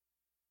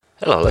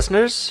Hello,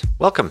 listeners.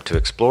 Welcome to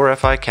Explore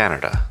FI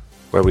Canada,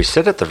 where we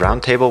sit at the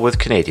round table with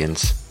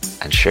Canadians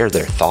and share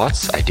their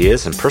thoughts,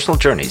 ideas, and personal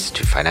journeys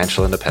to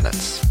financial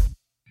independence.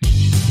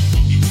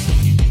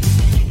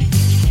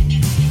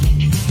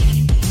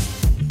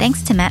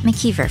 Thanks to Matt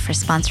McKeever for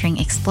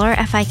sponsoring Explore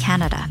FI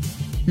Canada.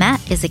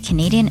 Matt is a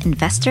Canadian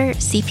investor,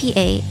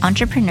 CPA,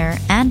 entrepreneur,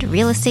 and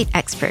real estate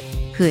expert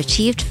who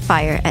achieved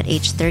FIRE at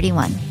age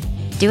 31.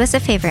 Do us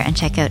a favor and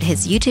check out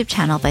his YouTube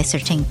channel by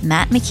searching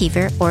Matt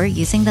McKeever or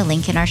using the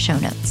link in our show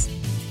notes.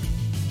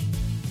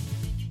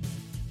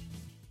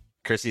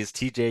 Kirsty, it's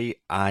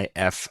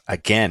TJIF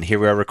again. Here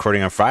we are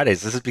recording on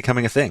Fridays. This is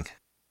becoming a thing.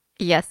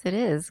 Yes, it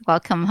is.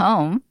 Welcome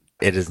home.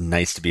 It is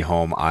nice to be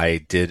home.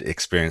 I did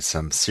experience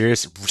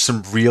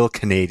some real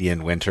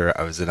Canadian winter.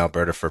 I was in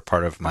Alberta for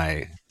part of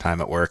my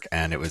time at work,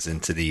 and it was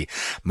into the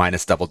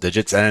minus double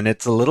digits, and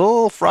it's a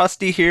little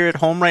frosty here at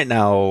home right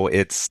now.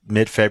 It's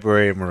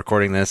mid-February, and we're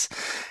recording this,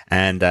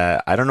 and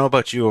I don't know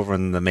about you over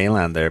in the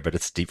mainland there, but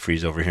it's deep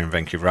freeze over here in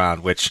Vancouver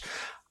Island, which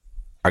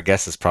our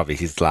guess is probably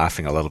he's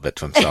laughing a little bit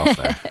to himself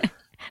there.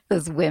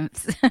 Those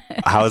wimps.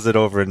 How is it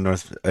over in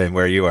North and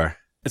where you are?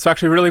 It's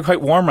actually really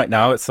quite warm right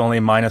now. It's only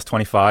minus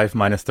 25,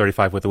 minus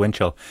 35 with the wind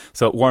chill.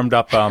 So it warmed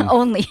up.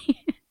 Only.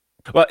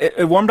 Well,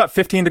 it warmed up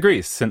 15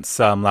 degrees since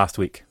last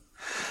week.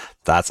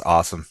 That's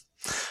awesome.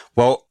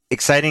 Well,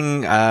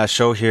 exciting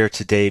show here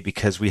today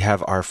because we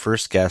have our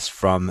first guest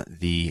from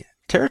the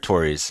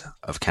territories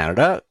of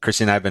Canada.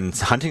 Chrissy and I have been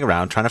hunting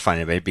around trying to find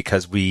anybody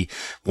because we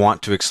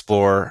want to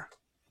explore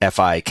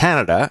FI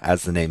Canada,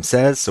 as the name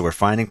says. So we're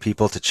finding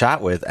people to chat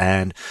with.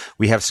 And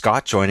we have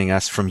Scott joining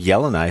us from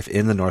Yellowknife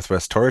in the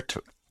Northwest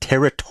Territories.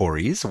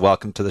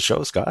 Welcome to the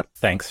show, Scott.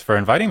 Thanks for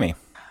inviting me.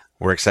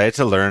 We're excited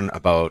to learn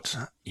about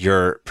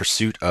your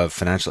pursuit of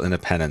financial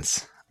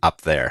independence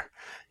up there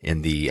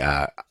in the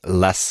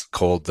less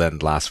cold than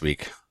last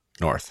week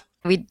north.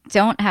 We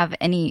don't have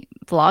any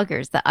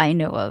bloggers that I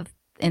know of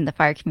in the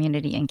FIRE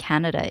community in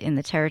Canada in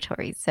the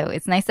territories. So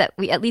it's nice that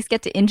we at least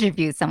get to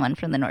interview someone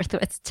from the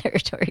Northwest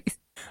Territories.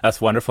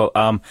 That's wonderful.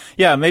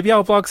 Yeah, maybe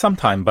I'll blog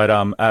sometime, but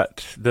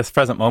at this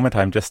present moment,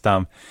 I'm just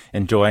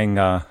enjoying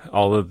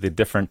all of the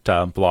different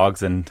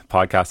blogs and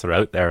podcasts that are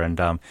out there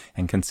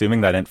and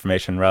consuming that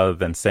information rather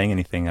than saying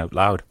anything out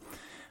loud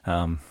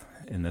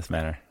in this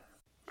manner.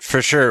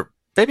 For sure.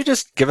 Maybe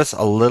just give us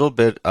a little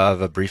bit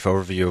of a brief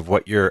overview of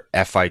what your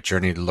FI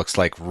journey looks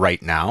like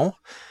right now,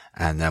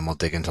 and then we'll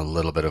dig into a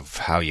little bit of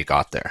how you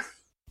got there.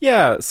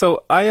 Yeah,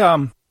 so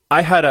I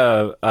had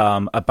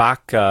a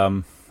back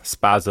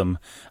spasm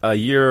a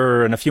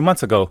year and a few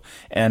months ago,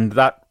 and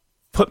that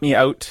put me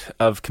out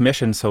of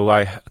commission. So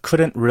I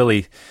couldn't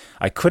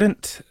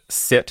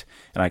sit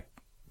and I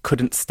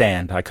couldn't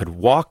stand. I could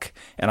walk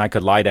and I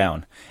could lie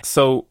down.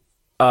 So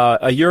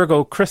a year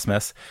ago,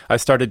 Christmas, I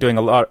started doing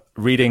a lot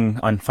reading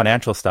on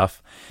financial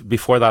stuff.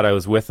 Before that, I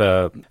was with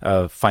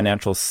a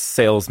financial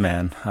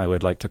salesman, I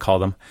would like to call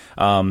them,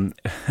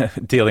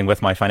 dealing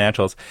with my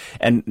financials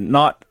and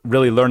not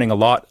really learning a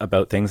lot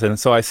about things. And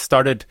so I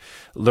started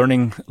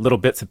learning little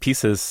bits and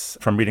pieces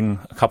from reading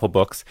a couple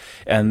books.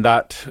 And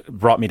that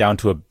brought me down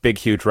to a big,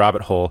 huge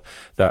rabbit hole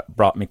that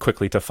brought me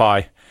quickly to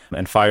FI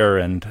and FIRE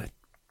and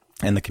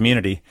the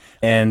community.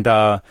 And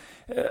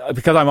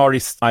because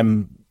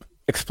I'm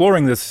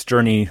exploring this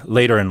journey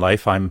later in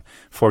life, I'm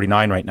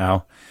 49 right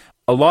now,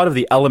 a lot of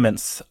the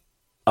elements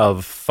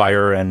of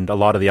FIRE and a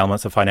lot of the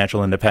elements of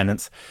financial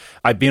independence,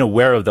 I've been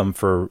aware of them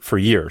for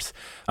years,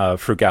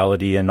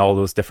 frugality and all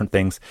those different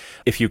things.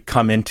 If you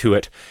come into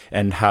it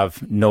and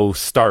have no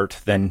start,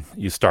 then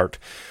you start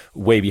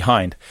way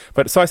behind.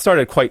 But so I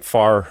started quite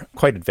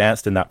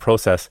advanced in that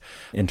process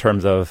in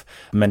terms of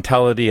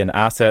mentality and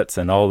assets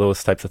and all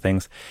those types of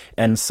things.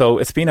 And so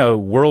it's been a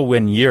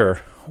whirlwind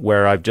year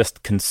where I've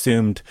just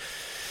consumed,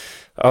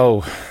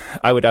 I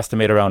would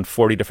estimate around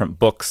 40 different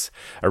books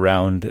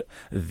around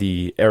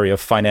the area of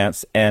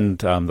finance and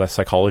the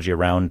psychology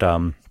around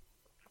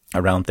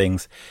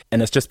things.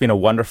 And it's just been a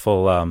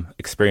wonderful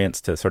experience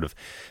to sort of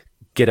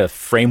get a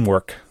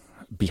framework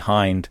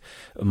behind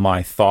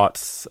my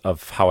thoughts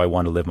of how I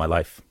want to live my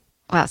life.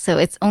 Wow. So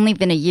it's only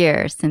been a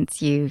year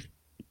since you've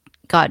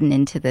gotten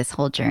into this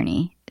whole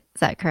journey. Is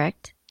that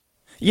correct?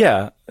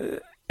 Yeah.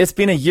 It's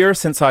been a year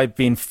since I've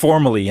been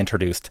formally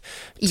introduced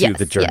to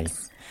the journey.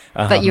 Yes.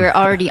 But you were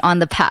already on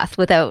the path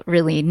without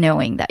really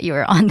knowing that you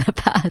were on the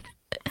path.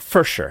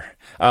 For sure.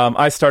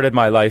 I started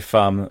my life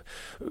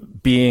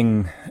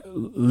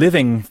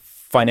living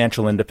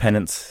financial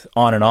independence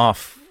on and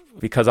off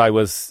because I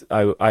was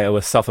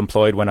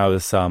self-employed when I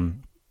was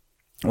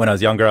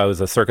younger. I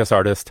was a circus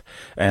artist,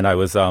 and I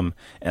was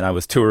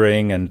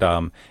touring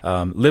and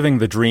living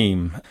the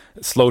dream,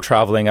 slow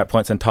traveling at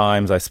points in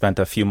times. I spent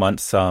a few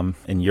months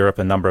in Europe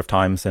a number of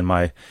times in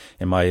my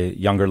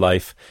younger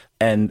life,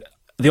 and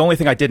the only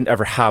thing I didn't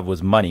ever have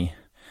was money,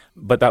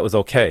 but that was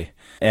okay,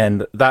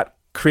 and that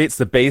creates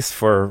the base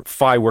for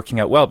FI working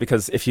out well,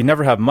 because if you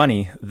never have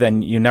money,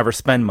 then you never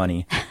spend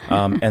money,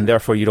 and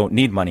therefore you don't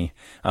need money,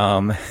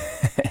 and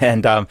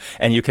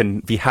you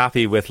can be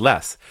happy with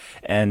less.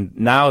 And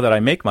now that I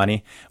make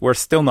money, we're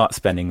still not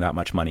spending that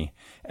much money.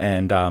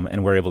 and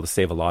we're able to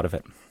save a lot of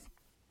it.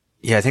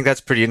 Yeah, I think that's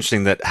pretty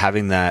interesting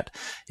that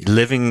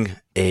living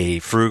a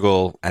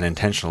frugal and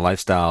intentional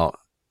lifestyle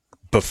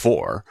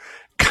before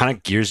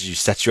kind of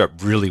sets you up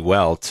really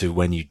well to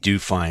when you do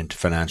find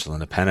financial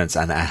independence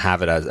and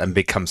have it and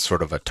become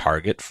sort of a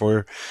target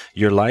for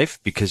your life,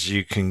 because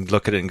you can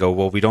look at it and go,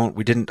 well, we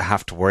didn't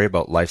have to worry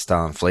about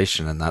lifestyle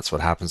inflation. And that's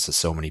what happens to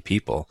so many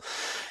people.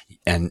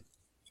 And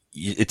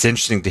it's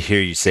interesting to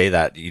hear you say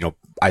that.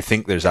 I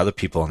think there's other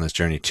people on this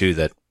journey too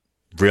that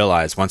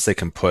realize once they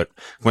can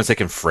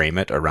frame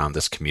it around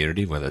this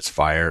community, whether it's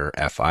FIRE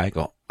or FI,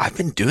 go, I've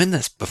been doing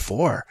this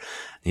before,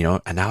 and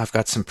now I've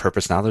got some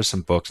purpose. Now there's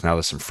some books. Now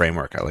there's some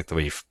framework. I like the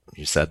way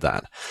you said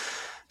that.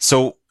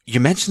 So you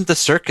mentioned the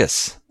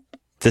circus.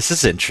 This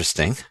is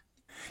interesting.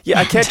 Yeah,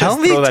 I can't just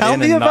throw that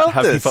in and not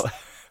have people.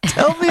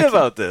 Tell me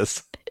about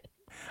this.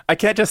 I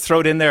can't just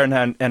throw it in there and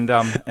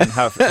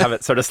have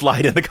it sort of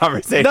slide in the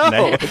conversation.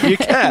 No, you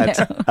can't.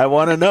 No. I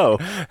want to know.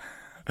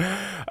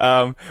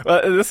 Well,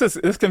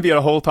 this can be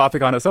a whole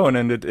topic on its own,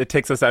 and it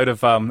takes us out of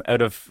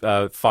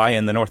FI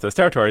in the Northwest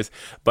Territories.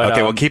 But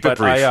okay, we'll keep it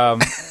brief.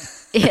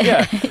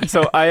 Yeah.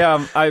 So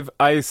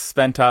I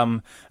spent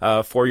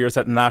 4 years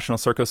at the National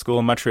Circus School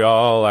in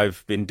Montreal.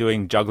 I've been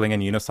doing juggling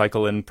and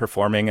unicycle and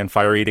performing and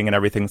fire eating and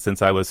everything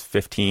since I was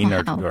 15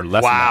 or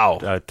less than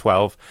that,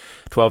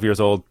 12 years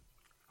old.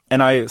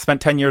 And I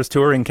spent 10 years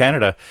touring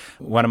Canada.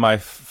 One of my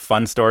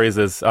fun stories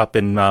is up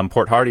in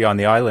Port Hardy on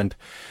the island.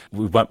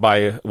 We went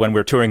by, when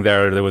we were touring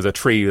there was a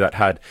tree that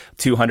had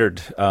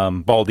 200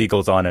 bald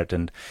eagles on it,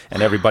 and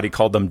everybody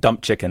called them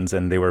dump chickens,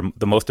 and they were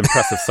the most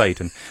impressive sight.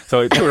 And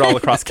so I toured all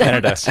across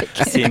Canada,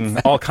 seeing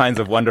all kinds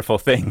of wonderful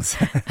things,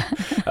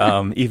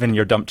 even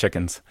your dump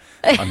chickens.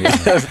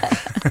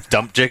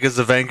 Dump chickens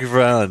of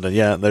Vancouver Island.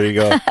 Yeah, there you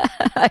go.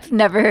 I've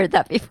never heard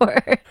that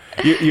before.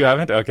 You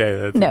haven't?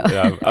 Okay. No.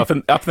 Up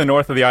in the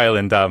north of the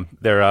island,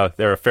 they're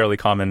a fairly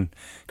common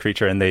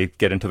creature, and they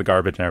get into the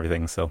garbage and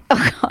everything. So.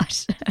 Oh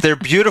gosh. They're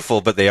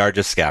beautiful, but they are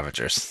just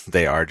scavengers.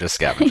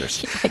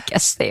 I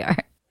guess they are.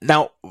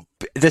 Now,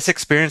 this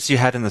experience you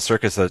had in the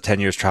circus of 10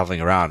 years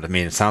traveling around, I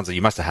mean, it sounds like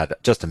you must have had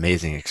just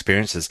amazing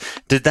experiences.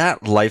 Did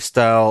that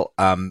lifestyle,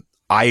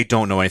 I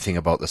don't know anything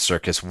about the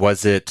circus.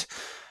 Was it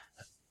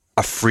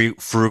a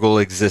frugal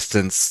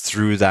existence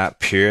through that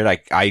period?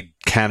 I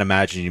can't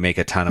imagine you make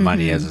a ton of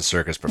money as a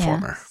circus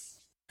performer. Yeah.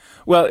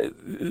 Well,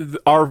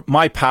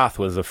 my path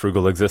was a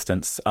frugal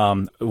existence.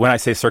 When I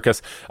say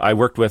circus, I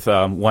worked with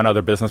one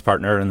other business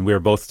partner, and we were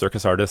both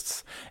circus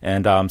artists.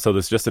 And so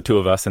there's just the two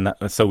of us. And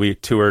so we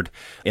toured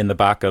in the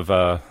back of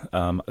a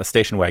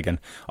station wagon,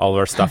 all of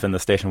our stuff in the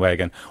station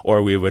wagon,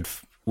 or we would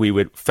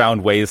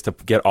found ways to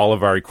get all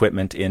of our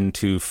equipment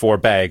into 4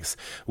 bags,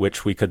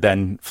 which we could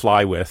then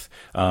fly with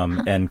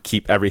and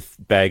keep every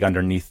bag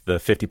underneath the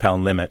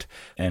 50-pound limit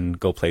and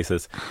go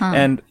places.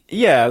 And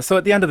yeah, so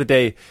at the end of the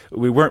day,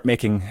 we weren't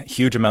making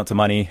huge amounts of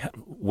money.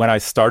 When I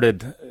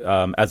started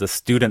as a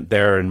student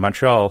there in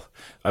Montreal,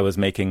 I was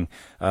making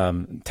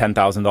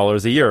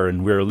 $10,000 a year,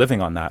 and we were living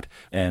on that.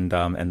 And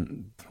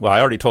well, I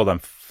already told them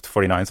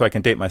 49, so I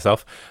can date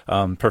myself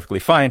perfectly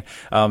fine.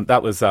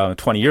 That was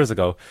 20 years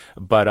ago,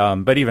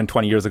 but even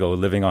 20 years ago,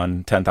 living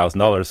on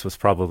 $10,000 was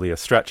probably a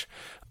stretch.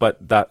 But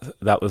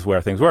that was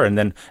where things were, and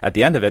then at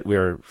the end of it,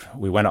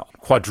 we went up,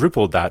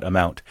 quadrupled that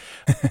amount,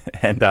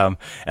 and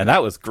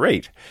that was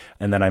great.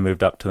 And then I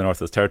moved up to the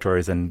Northwest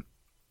Territories, and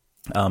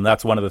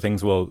that's one of the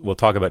things we'll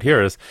talk about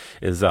here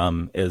is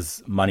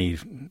money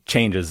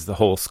changes the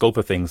whole scope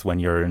of things when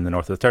you're in the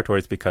Northwest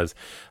Territories because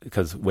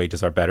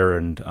wages are better,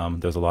 and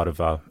there's a lot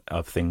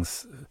of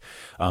things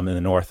in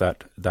the north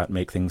that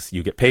make things,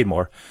 you get paid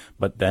more,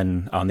 but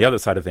then on the other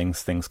side of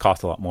things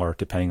cost a lot more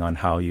depending on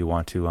how you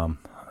want to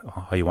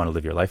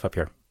live your life up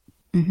here.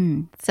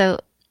 Mm-hmm. So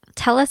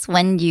tell us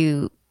when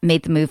you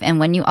made the move and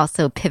when you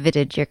also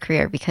pivoted your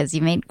career, because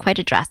you made quite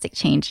a drastic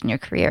change in your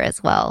career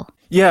as well.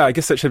 Yeah, I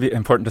guess it should be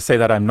important to say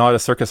that I'm not a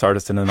circus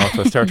artist in the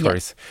Northwest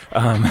Territories.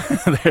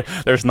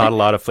 There's not a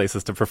lot of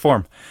places to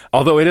perform.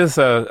 Although it is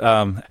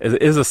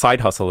a side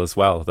hustle as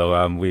well.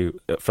 Though we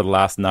for the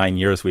last 9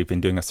 years we've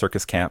been doing a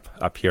circus camp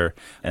up here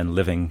and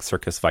living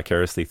circus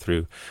vicariously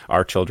through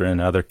our children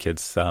and other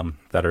kids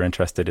that are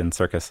interested in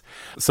circus.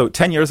 So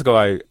 10 years ago,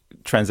 I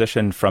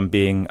transitioned from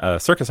being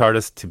a circus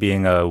artist to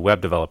being a web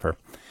developer,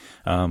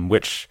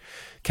 which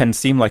can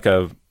seem like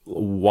a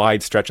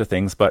wide stretch of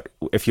things, but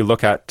if you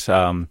look at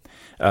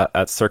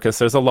circus,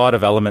 there's a lot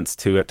of elements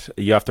to it.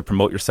 You have to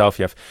promote yourself.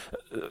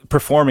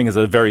 Performing is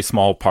a very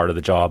small part of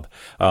the job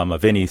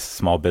of any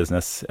small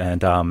business,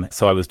 and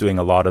so I was doing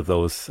a lot of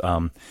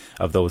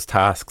those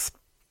tasks,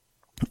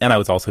 and I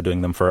was also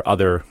doing them for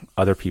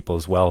other people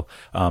as well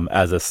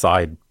as a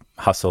side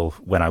hustle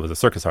when I was a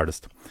circus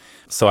artist.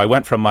 So I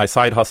went from my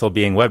side hustle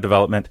being web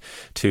development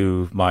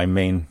to my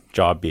main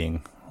job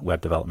being web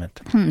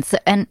development. So,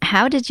 and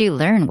how did you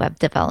learn web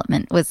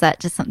development? Was that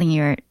just something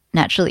you were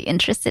naturally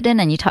interested in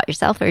and you taught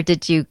yourself, or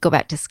did you go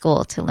back to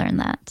school to learn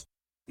that?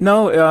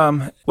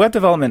 No, web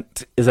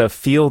development is a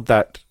field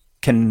that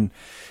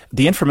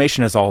the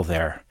information is all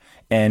there,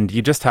 and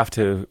you just have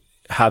to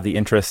have the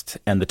interest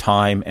and the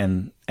time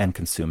and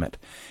consume it.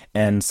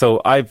 And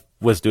so I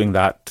was doing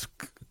that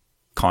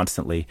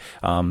constantly.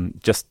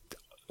 Just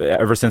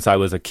ever since I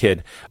was a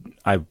kid,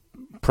 I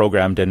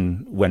programmed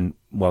when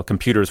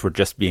computers were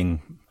just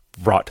being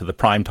brought to the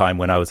prime time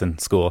when I was in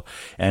school,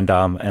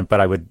 but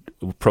I would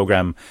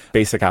program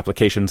basic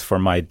applications for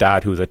my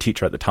dad, who was a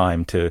teacher at the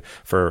time,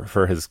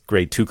 for his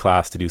grade 2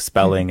 class to do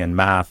spelling and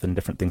math and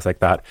different things like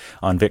that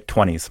on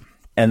VIC-20s.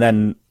 And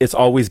then it's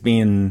always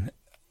been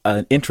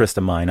an interest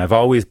of mine. I've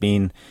always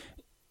been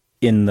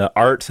in the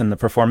arts and the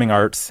performing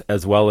arts,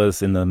 as well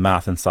as in the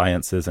math and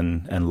sciences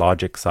and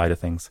logic side of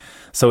things.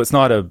 So it's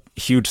not a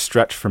huge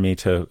stretch for me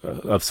to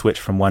switch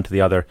from one to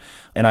the other.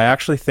 And I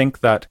actually think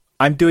that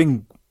I'm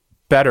doing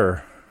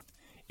better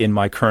in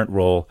my current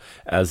role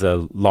as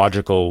a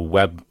logical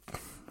web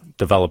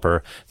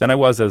developer than I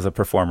was as a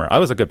performer. I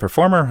was a good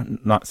performer,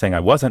 not saying I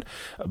wasn't,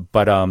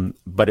 but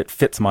it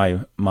fits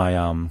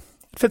it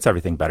fits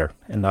everything better,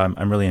 and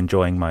I'm really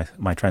enjoying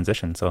my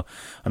transition. So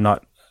I'm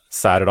not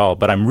sad at all,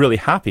 but I'm really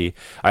happy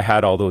I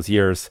had all those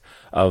years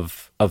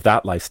of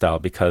that lifestyle,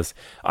 because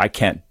I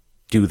can't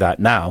do that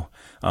now.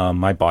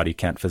 My body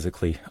can't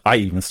physically. I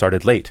even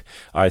started late.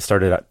 I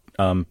started at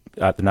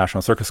the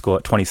National Circus School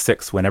at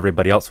 26 when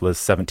everybody else was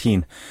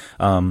 17,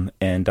 and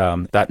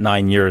that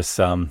 9 years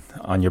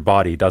on your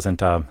body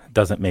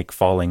doesn't make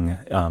falling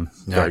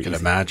very I can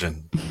easy.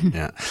 imagine.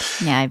 Yeah.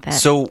 Yeah, I bet.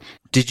 So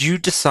did you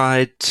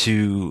decide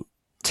to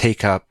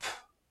take up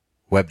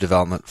web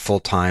development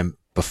full-time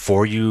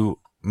before you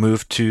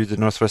moved to the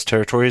Northwest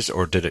Territories,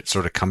 or did it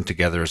sort of come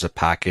together as a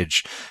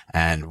package?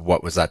 And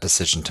what was that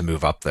decision to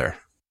move up there?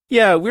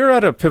 Yeah, we were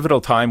at a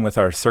pivotal time with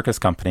our circus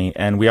company,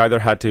 and we either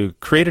had to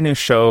create a new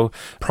show,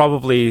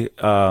 probably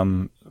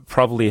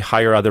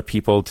hire other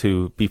people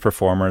to be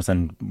performers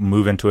and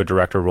move into a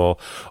director role,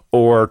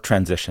 or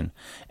transition.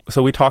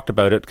 So we talked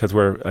about it because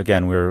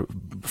we're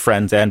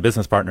friends and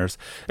business partners.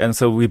 And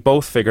so we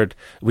both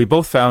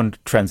found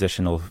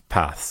transitional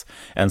paths.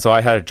 And so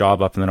I had a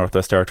job up in the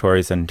Northwest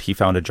Territories, and he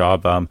found a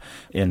job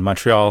in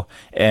Montreal,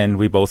 and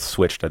we both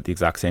switched at the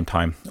exact same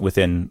time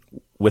within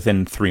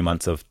 3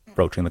 months of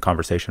broaching the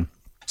conversation.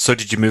 So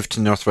did you move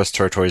to Northwest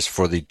Territories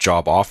for the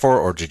job offer,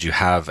 or did you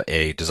have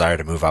a desire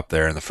to move up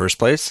there in the first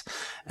place?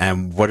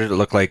 And what did it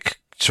look like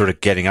sort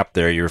of getting up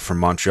there? You're from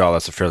Montreal.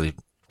 That's a fairly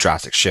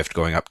drastic shift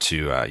going up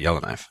to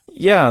Yellowknife.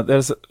 Yeah,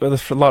 there's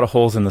a lot of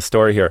holes in the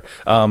story here.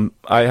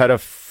 I had a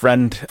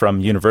friend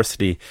from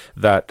university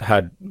that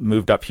had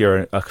moved up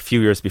here a few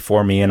years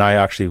before me, and I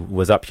actually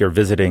was up here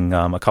visiting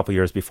a couple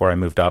years before I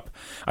moved up.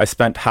 I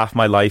spent half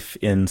my life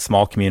in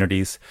small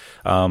communities.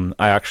 I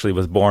actually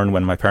was born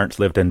when my parents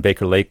lived in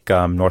Baker Lake,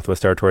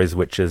 Northwest Territories,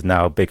 which is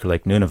now Baker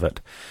Lake, Nunavut.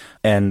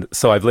 And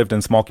so I've lived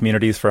in small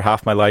communities for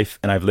half my life,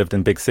 and I've lived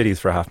in big cities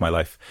for half my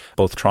life,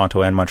 both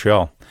Toronto and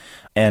Montreal.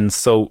 And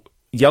so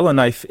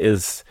Yellowknife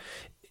is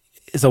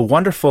a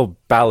wonderful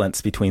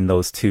balance between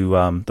those two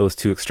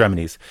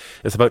extremities.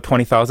 It's about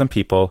 20,000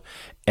 people,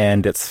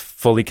 and it's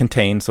fully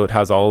contained, so it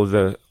has all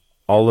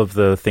of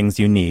the things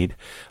you need,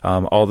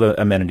 all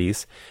the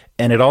amenities,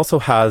 and it also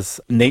has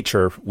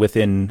nature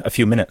within a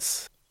few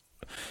minutes.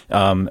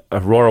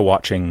 Aurora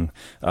watching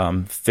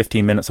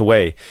 15 minutes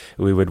away.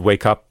 We would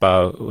wake up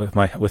with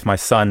my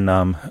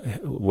son,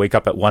 wake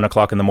up at 1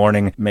 o'clock in the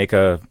morning, make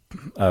a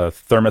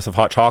thermos of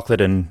hot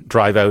chocolate, and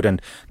drive out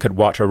and could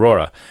watch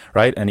Aurora,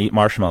 right, and eat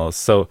marshmallows.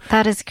 So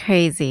that is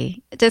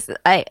crazy.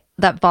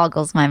 That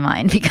boggles my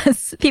mind,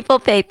 because people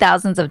pay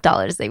thousands of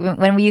dollars. Like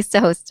when we used to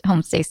host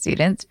homestay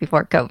students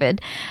before COVID,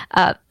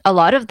 a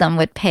lot of them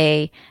would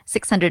pay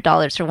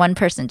 $600 for one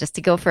person just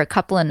to go for a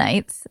couple of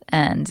nights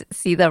and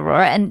see the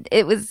aurora. And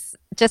it was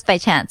just by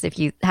chance if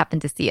you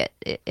happened to see it.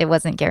 It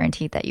wasn't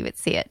guaranteed that you would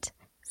see it.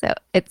 So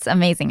it's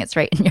amazing. It's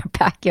right in your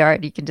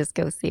backyard. You can just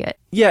go see it.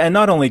 Yeah, and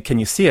not only can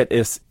you see it,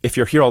 is if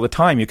you're here all the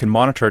time, you can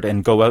monitor it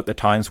and go out the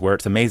times where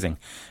it's amazing.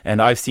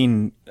 And I've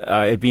seen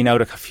it been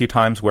out a few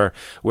times where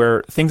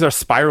things are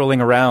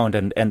spiraling around,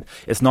 and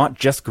it's not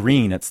just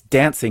green; it's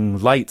dancing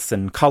lights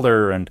and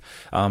color. And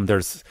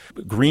there's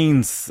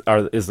greens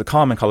is the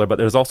common color, but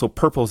there's also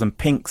purples and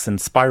pinks and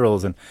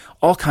spirals, and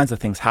all kinds of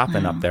things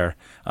happen up there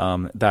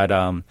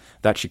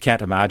that you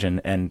can't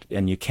imagine,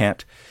 and you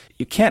can't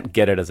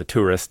get it as a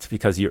tourist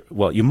because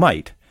you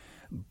might,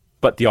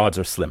 but the odds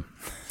are slim.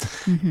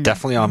 Mm-hmm.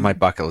 Definitely on my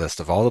bucket list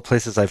of all the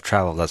places I've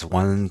traveled. That's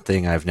one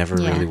thing I've never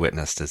really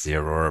witnessed is the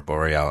Aurora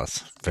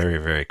Borealis. Very,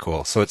 very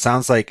cool. So it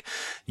sounds like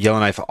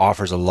Yellowknife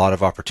offers a lot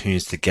of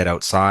opportunities to get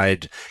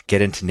outside,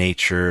 get into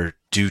nature,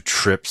 do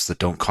trips that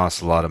don't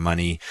cost a lot of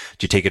money.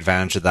 Do you take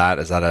advantage of that?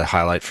 Is that a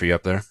highlight for you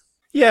up there?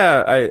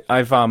 Yeah,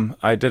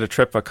 I did a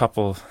trip a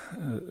couple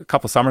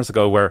summers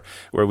ago where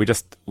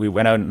we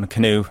went out in a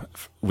canoe.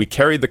 We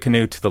carried the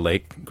canoe to the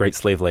lake, Great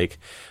Slave Lake.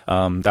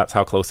 That's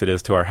how close it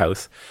is to our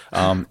house.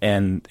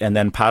 And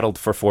then paddled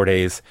for 4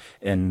 days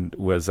and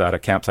was at a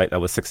campsite that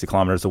was 60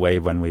 kilometers away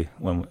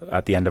when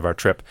at the end of our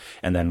trip,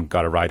 and then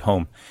got a ride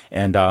home.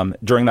 And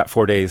during that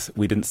 4 days,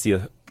 we didn't see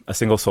a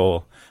single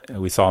soul.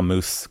 We saw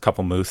a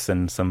couple moose,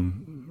 and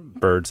some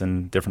birds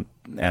and different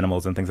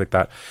animals and things like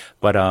that.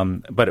 But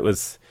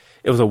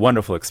it was a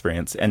wonderful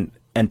experience, and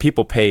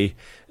people pay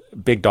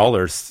big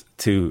dollars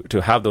to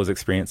have those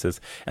experiences.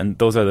 And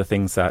those are the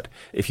things that,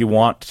 if you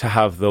want to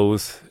have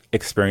those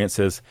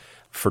experiences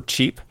for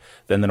cheap,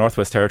 then the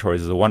Northwest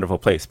Territories is a wonderful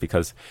place,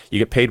 because you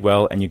get paid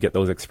well and you get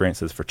those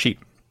experiences for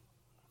cheap.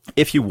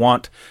 If you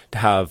want to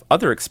have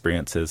other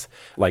experiences,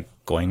 like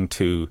going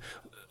to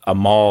a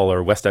mall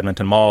or West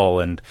Edmonton Mall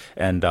and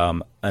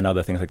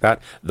other things like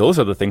that, those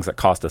are the things that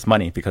cost us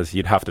money, because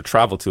you'd have to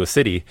travel to a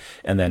city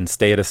and then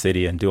stay at a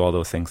city and do all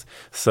those things.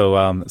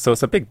 So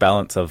it's a big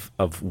balance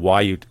of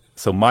why you.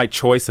 So my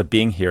choice of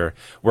being here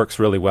works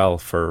really well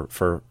for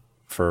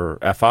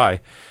FI,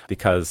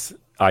 because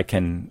I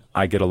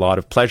get a lot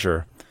of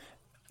pleasure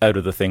out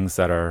of the things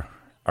that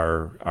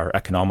are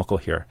economical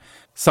here.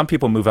 Some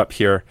people move up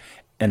here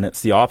and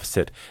it's the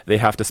opposite. They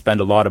have to spend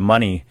a lot of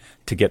money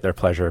to get their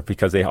pleasure,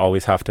 because they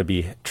always have to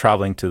be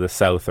traveling to the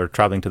south or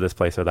traveling to this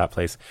place or that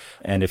place.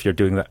 And if you're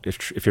doing that,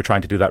 if you're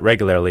trying to do that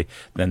regularly,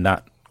 then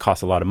that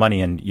costs a lot of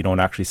money, and you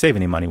don't actually save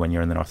any money when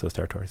you're in the Northwest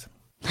Territories.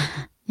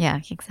 Yeah,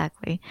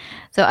 exactly.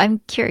 So I'm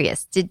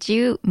curious, did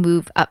you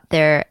move up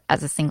there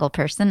as a single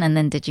person, and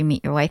then did you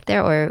meet your wife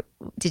there, or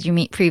did you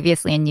meet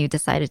previously and you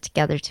decided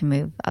together to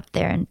move up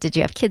there? And did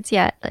you have kids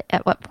yet?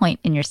 At what point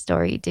in your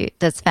story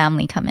does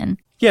family come in?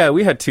 Yeah,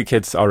 we had 2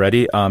 kids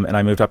already, and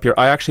I moved up here.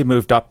 I actually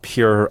moved up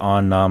here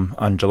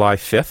on July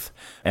 5th,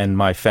 and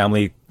my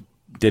family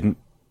didn't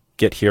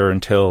get here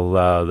until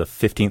the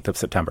 15th of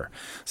September.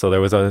 So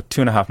there was a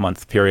 2.5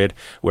 month period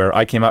where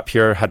I came up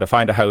here, had to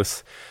find a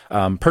house,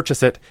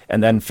 purchase it,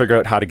 and then figure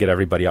out how to get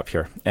everybody up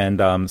here.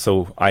 And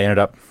so I ended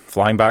up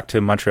flying back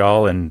to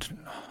Montreal and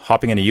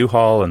hopping in a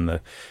U-Haul, and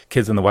the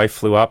kids and the wife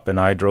flew up, and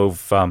I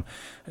drove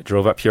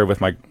up here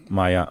with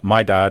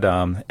my dad,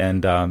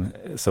 and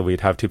so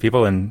we'd have 2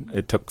 people, and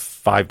it took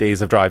 5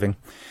 days of driving,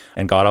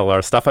 and got all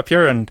our stuff up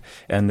here, and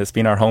it's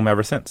been our home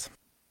ever since.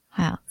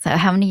 Wow. So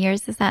how many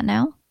years is that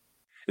now?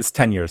 It's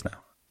 10 years now.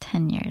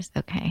 10 years.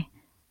 Okay.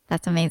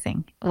 That's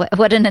amazing.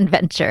 What an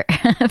adventure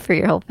for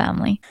your whole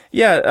family.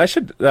 Yeah, I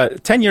should.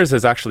 10 years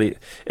is actually,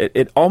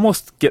 it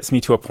almost gets me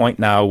to a point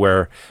now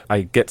where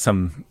I get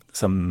some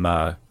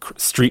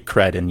street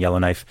cred in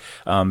Yellowknife,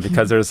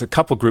 because there's a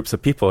couple groups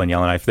of people in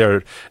Yellowknife.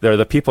 There are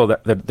the people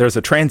that there's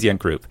a transient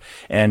group,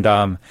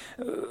 and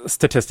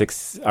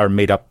statistics are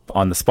made up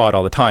on the spot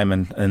all the time,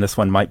 and this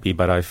one might be,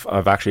 but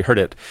I've actually heard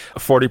it.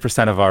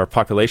 40% of our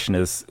population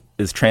is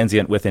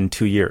transient within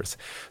 2 years.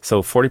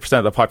 So 40%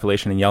 of the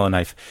population in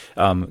Yellowknife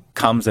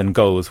comes and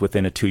goes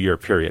within a 2-year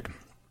period.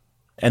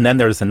 And then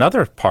there's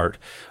another part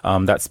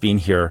that's been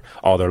here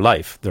all their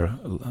life. They're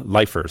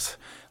lifers.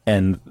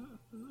 And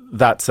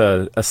that's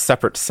a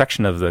separate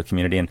section of the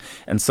community.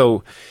 And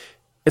so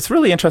it's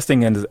really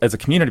interesting as a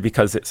community,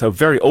 because it's a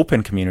very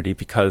open community,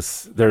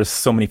 because there's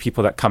so many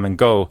people that come and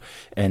go.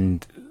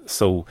 And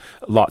so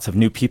lots of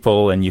new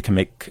people, and you can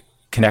make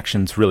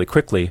connections really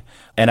quickly.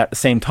 And at the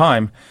same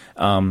time,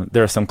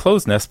 there are some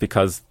closedness,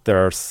 because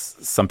there are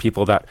some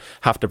people that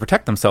have to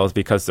protect themselves,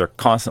 because they're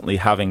constantly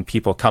having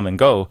people come and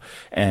go,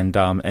 and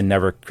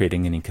never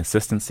creating any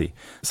consistency.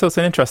 So it's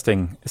an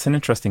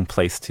interesting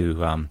place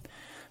to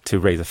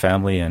raise a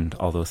family and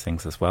all those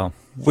things as well.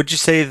 Would you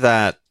say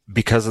that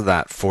because of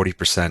that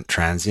 40%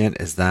 transient,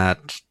 is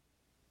that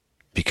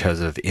because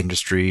of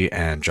industry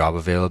and job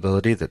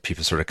availability, that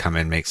people sort of come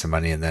in, make some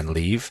money, and then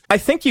leave? I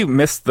think you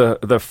missed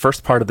the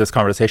first part of this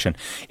conversation.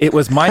 It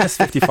was minus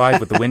 55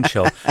 with the wind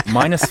chill,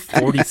 minus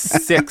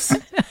 46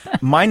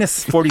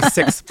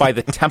 by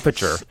the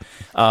temperature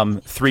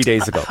 3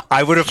 days ago.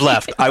 I would have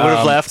left.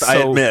 I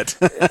admit.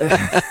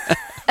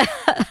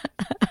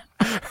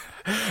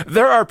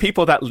 There are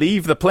people that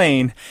leave the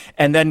plane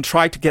and then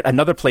try to get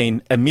another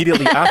plane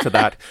immediately after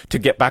that to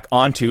get back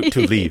onto to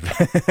leave.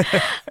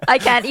 I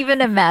can't even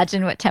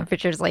imagine what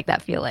temperatures like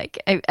that feel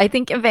like. I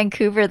think in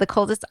Vancouver, the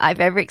coldest I've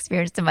ever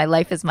experienced in my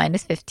life is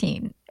minus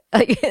 15.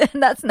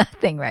 That's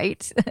nothing,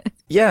 right?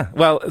 Yeah.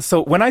 Well,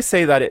 so when I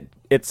say that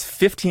it's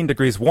 15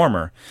 degrees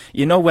warmer,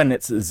 when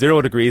it's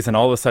 0 degrees and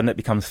all of a sudden it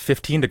becomes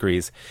 15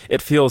 degrees,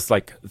 it feels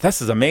like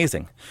this is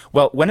amazing.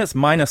 Well, when it's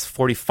minus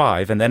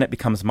 45 and then it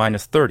becomes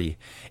minus 30,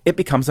 it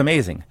becomes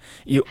amazing.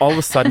 You all of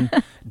a sudden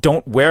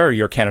don't wear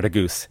your Canada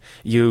Goose.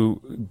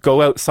 You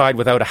go outside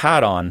without a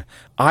hat on.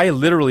 I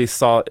literally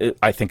saw,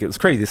 I think it was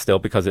crazy still,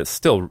 because it's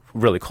still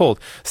really cold.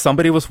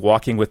 Somebody was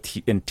walking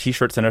in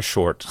t-shirts and a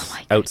short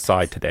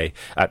outside today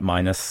at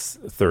minus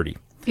 30.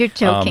 You're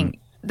joking.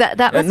 That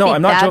must no, be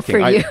I'm not bad joking.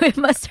 for you. It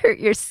must hurt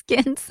your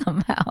skin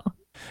somehow.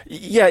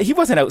 Yeah, he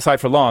wasn't outside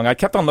for long. I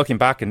kept on looking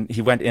back, and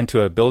he went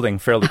into a building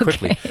fairly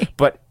quickly.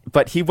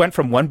 But he went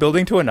from one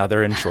building to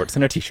another in shorts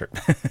and a t-shirt.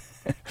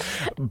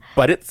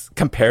 But it's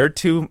compared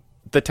to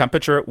the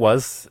temperature it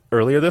was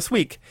earlier this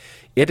week,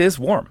 it is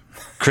warm.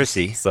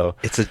 Chrissy, so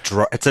it's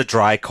a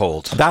dry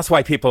cold. That's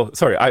why people.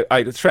 Sorry,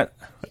 Trent.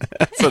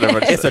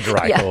 It's a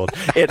dry cold.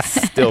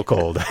 It's still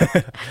cold.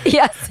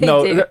 Yes,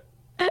 no.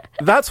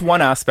 that's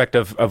one aspect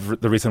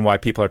of the reason why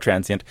people are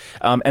transient.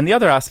 And the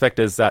other aspect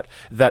is that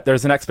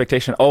there's an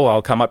expectation, oh,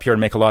 I'll come up here and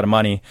make a lot of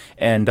money.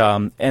 And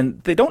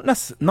they don't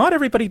not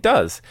everybody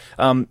does.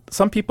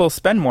 Some people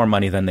spend more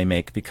money than they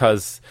make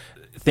because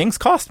things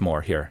cost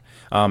more here.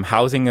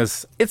 Housing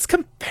it's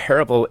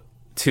comparable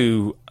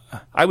to,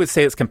 I would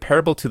say it's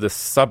comparable to the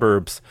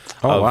suburbs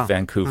of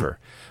Vancouver.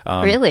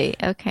 Really?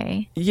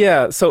 Okay.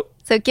 Yeah. So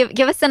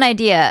give us an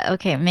idea.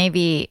 Okay,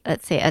 maybe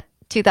let's say a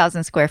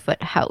 2,000 square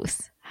foot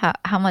house.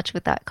 How much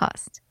would that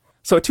cost?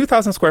 So a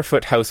 2,000 square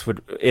foot house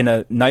would, in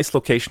a nice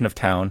location of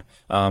town,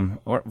 in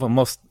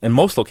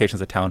most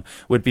locations of town,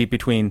 would be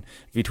between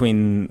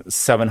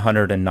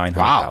 700 and 900,000.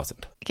 Wow.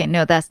 Okay,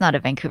 no, that's not a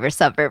Vancouver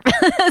suburb.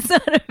 That's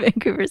not a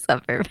Vancouver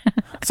suburb.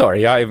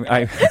 Sorry,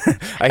 I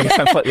guess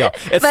I'm slightly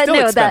off. It's but still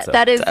no, expensive.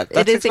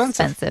 It is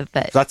expensive.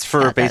 But that's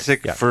for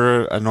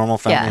for a normal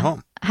family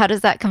home. How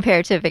does that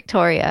compare to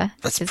Victoria?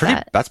 That's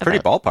pretty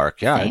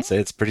ballpark. Yeah, I'd say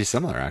it's pretty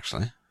similar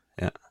actually.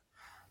 Yeah.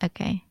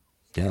 Okay.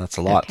 Yeah, that's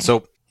a lot. Okay.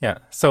 So yeah,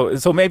 so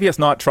maybe it's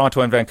not Toronto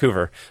and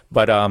Vancouver,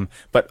 but a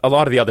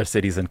lot of the other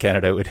cities in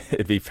Canada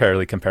it'd be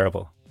fairly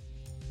comparable.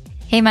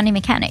 Hey, Money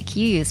Mechanic,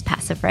 you use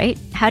Passive, right?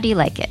 How do you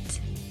like it?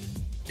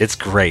 It's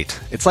great.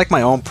 It's like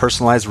my own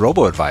personalized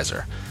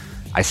robo-advisor.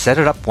 I set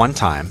it up one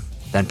time,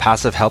 then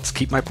Passive helps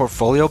keep my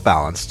portfolio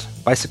balanced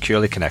by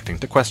securely connecting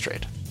to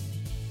Questrade.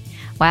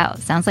 Wow,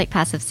 sounds like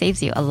Passive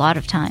saves you a lot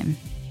of time.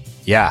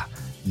 Yeah,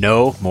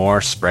 no more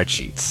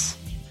spreadsheets.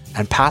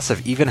 And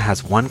Passive even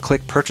has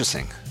one-click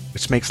purchasing,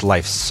 which makes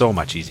life so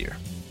much easier.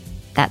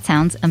 That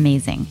sounds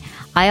amazing.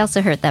 I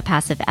also heard that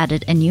Passive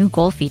added a new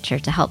goal feature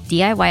to help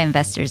DIY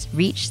investors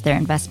reach their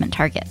investment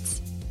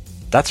targets.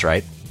 That's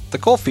right. The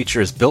goal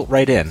feature is built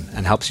right in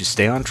and helps you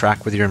stay on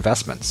track with your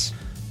investments.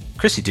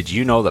 Chrissy, did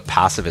you know that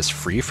Passive is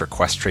free for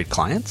Questrade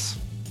clients?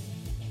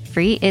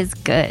 Free is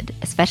good,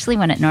 especially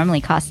when it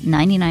normally costs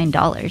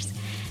 $99.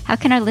 How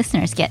can our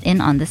listeners get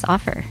in on this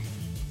offer?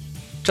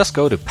 Just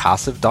go to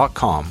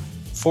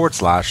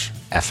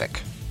passive.com/EFIC.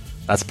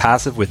 That's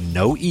passive with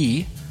no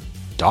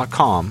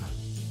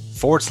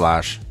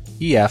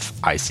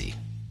e.com/EFIC.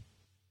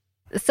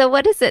 So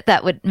what is it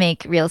that would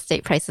make real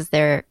estate prices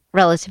there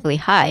relatively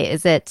high?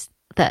 Is it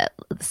the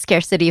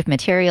scarcity of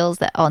materials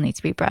that all need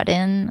to be brought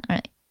in?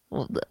 Or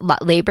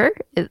labor?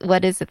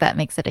 What is it that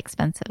makes it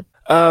expensive?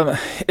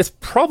 It's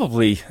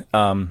probably,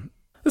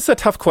 this is a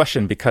tough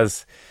question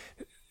because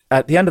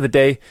at the end of the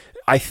day,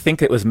 I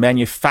think it was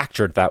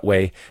manufactured that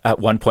way at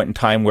one point in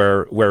time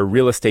where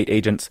real estate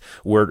agents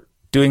were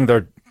doing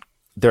their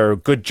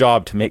good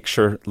job to make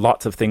sure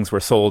lots of things were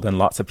sold and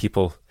lots of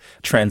people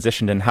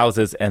transitioned in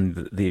houses,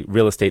 and the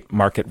real estate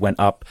market went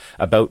up.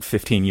 About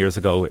 15 years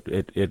ago,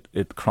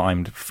 it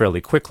climbed fairly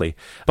quickly.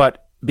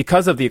 But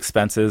because of the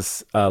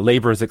expenses,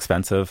 labor is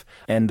expensive,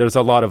 and there's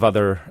a lot of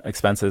other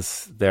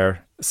expenses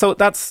there. So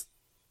that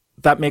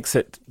makes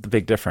it the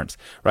big difference,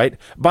 right?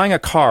 Buying a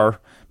car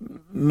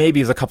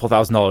maybe is a couple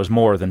 $1,000s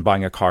more than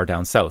buying a car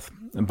down south,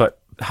 but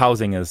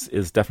housing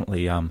is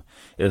definitely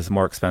is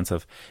more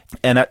expensive.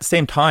 And at the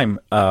same time,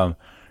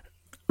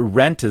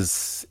 rent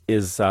is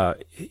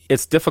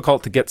it's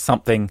difficult to get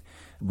something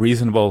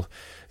reasonable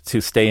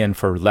to stay in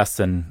for less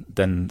than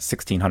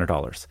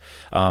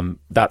 $1,600.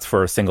 That's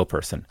for a single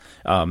person.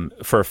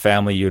 For a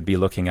family, you'd be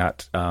looking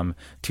at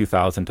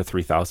 $2,000 to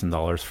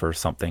 $3,000 for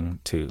something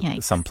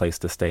some place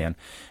to stay in,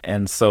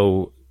 and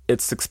so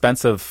it's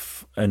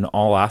expensive in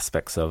all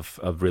aspects of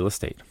real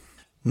estate.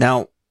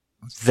 Now,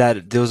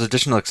 that those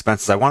additional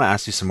expenses, I want to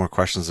ask you some more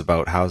questions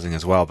about housing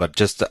as well, but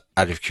just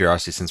out of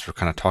curiosity, since we're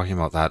kind of talking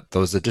about that,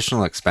 those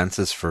additional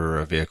expenses for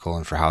a vehicle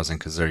and for housing,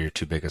 because they're your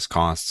two biggest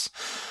costs,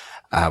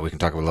 we can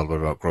talk a little bit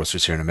about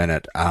groceries here in a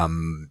minute.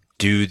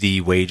 Do the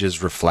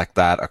wages reflect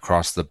that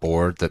across the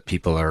board, that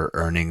people are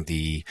earning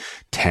the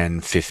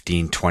 10,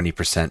 15,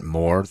 20%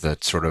 more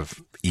that sort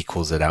of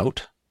equals it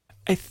out?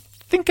 I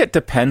think it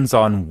depends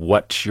on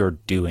what you're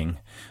doing.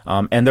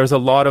 And there's a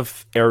lot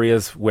of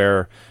areas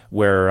where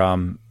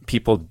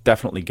people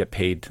definitely get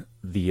paid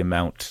the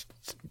amount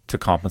to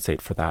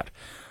compensate for that.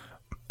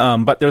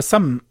 But there's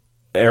some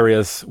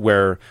areas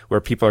where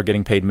people are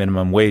getting paid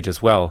minimum wage as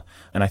well.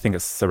 And I think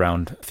it's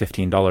around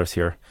 $15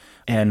 here.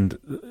 And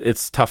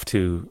it's tough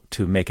to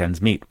make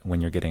ends meet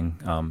when you're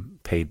getting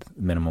paid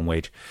minimum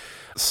wage.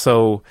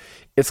 So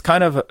it's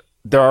kind of,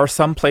 there are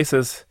some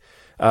places,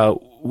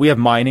 we have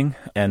mining,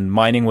 and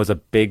mining was a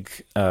big,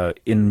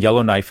 in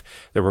Yellowknife,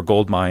 there were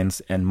gold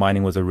mines, and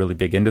mining was a really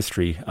big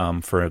industry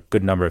for a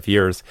good number of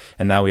years.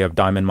 And now we have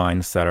diamond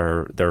mines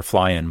they're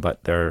fly-in, but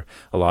a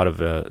lot of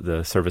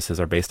the services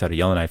are based out of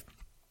Yellowknife.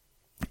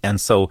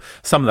 And so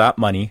some of that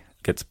money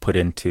gets put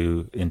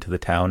into the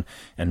town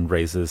and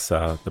raises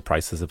the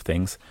prices of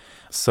things.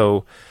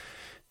 So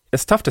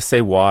it's tough to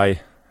say why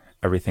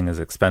everything is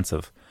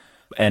expensive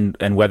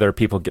and whether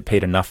people get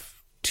paid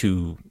enough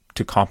to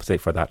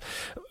compensate for that.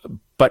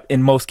 But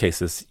in most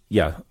cases,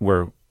 yeah,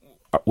 where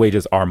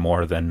wages are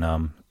more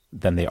than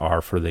they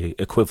are for the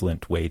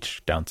equivalent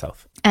wage down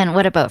south. And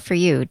what about for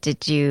you?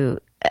 Did you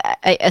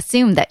I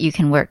assume that you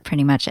can work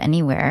pretty much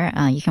anywhere.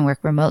 You can work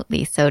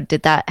remotely. So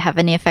did that have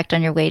any effect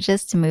on your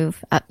wages to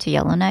move up to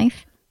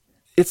Yellowknife?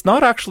 It's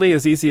not actually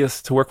as easy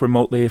as to work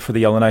remotely for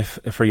the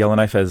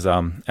Yellowknife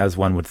as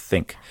one would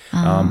think.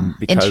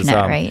 Because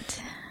internet,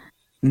 right?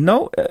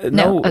 No. Okay.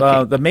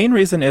 The main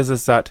reason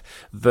is that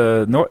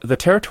the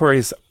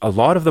territories, a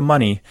lot of the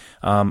money,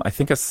 I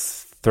think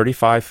it's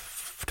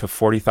 $35,000 to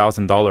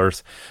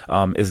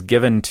 $40,000, is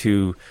given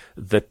to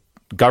the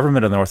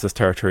government of the Northwest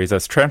Territories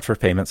as transfer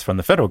payments from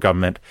the federal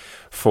government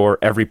for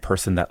every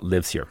person that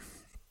lives here.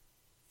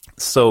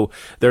 So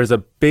there's a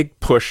big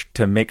push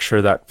to make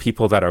sure that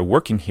people that are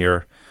working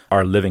here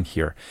are living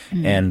here.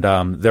 And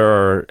there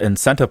are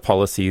incentive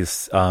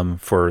policies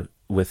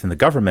within the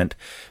government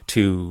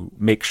to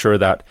make sure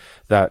that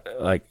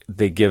like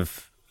they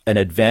give an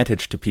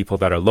advantage to people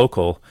that are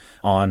local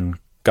on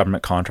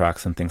government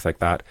contracts and things like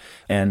that.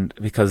 And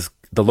because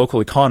the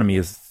local economy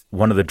is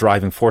one of the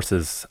driving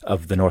forces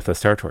of the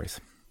Northwest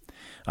Territories.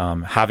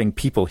 Having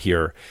people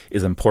here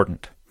is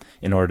important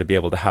in order to be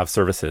able to have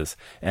services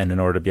and in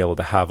order to be able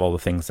to have all the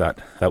things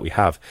that we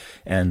have.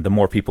 And the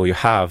more people you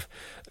have,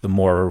 the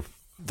more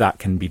that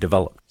can be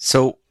developed.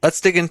 So let's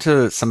dig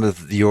into some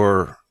of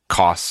your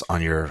costs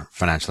on your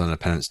financial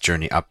independence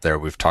journey up there.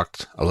 We've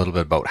talked a little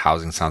bit about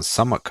housing, sounds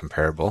somewhat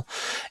comparable.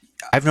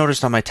 I've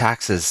noticed on my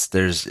taxes,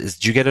 do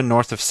you get a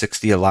north of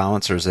 60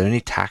 allowance, or is there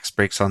any tax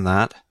breaks on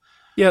that?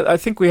 Yeah, I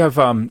think we have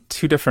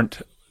two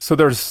different. So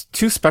there's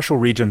two special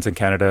regions in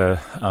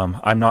Canada.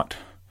 I'm not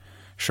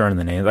sure in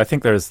the name. I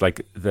think there's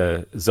like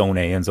the Zone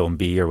A and Zone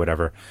B or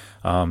whatever.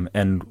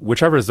 And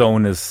whichever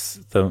zone is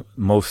the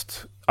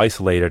most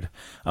isolated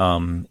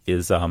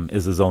is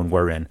the zone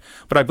we're in.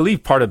 But I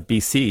believe part of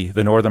BC,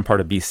 the northern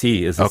part of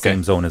BC, is the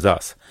same zone as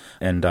us,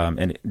 and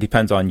it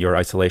depends on your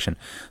isolation.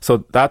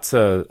 So that's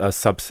a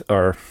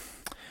or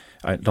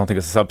I don't think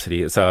it's a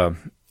subsidy.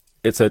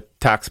 It's a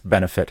tax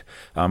benefit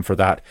for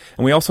that,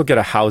 and we also get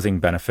a housing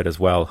benefit as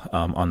well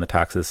on the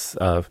taxes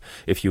of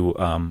if you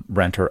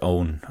rent or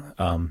own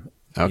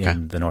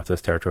in the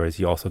Northwest Territories.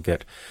 You also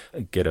get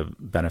a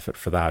benefit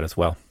for that as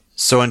well.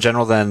 So in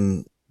general,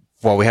 then.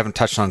 Well, we haven't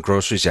touched on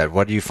groceries yet.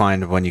 What do you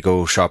find when you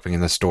go shopping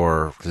in the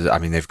store? I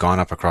mean, they've gone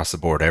up across the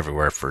board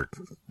everywhere,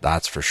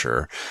 that's for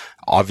sure.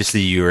 Obviously,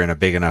 you're in a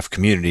big enough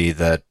community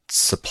that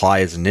supply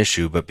is an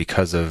issue, but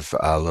because of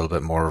a little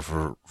bit more of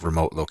a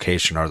remote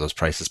location, are those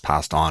prices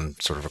passed on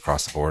sort of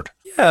across the board?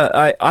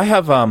 Yeah, I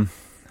have a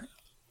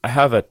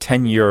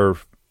 10-year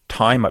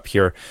time up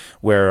here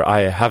where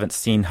I haven't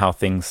seen how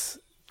things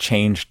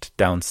changed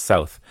down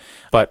south,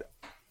 but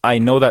I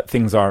know that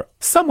things are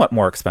somewhat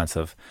more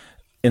expensive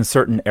in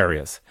certain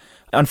areas.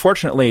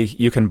 Unfortunately,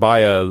 you can buy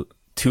a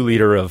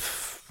 2-liter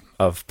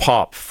of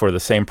pop for the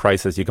same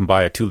price as you can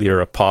buy a 2-liter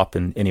of pop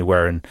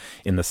anywhere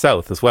in the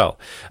south as well.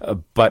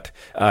 But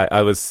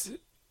I was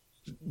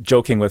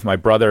joking with my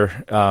brother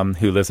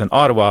who lives in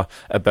Ottawa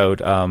about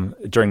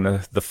during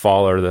the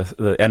fall or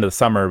the end of the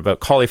summer about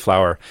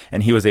cauliflower,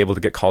 and he was able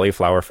to get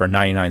cauliflower for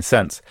 99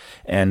 cents,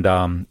 and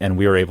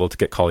we were able to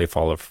get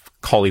cauliflower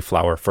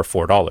for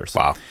 $4.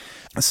 Wow.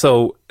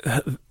 So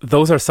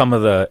those are some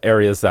of the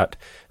areas that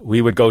we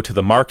would go to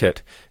the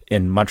market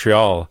in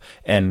Montreal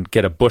and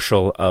get a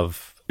bushel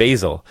of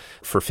basil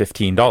for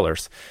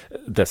 $15.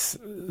 This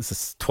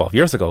is 12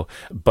 years ago,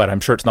 but I'm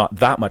sure it's not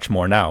that much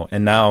more now.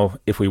 And now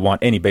if we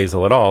want any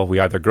basil at all, we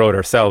either grow it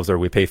ourselves or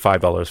we pay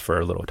 $5 for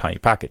a little tiny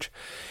package.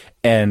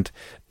 And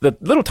the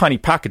little tiny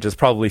package is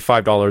probably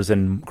 $5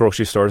 in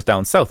grocery stores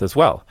down south as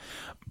well.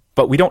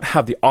 But we don't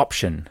have the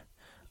option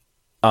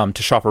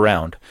to shop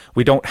around.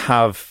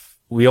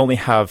 We only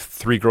have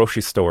 3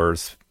 grocery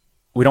stores.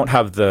 We don't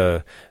have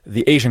the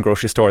Asian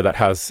grocery store that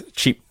has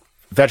cheap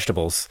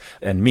vegetables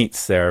and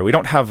meats there. We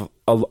don't have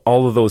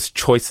all of those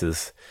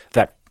choices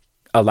that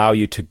allow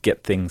you to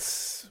get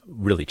things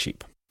really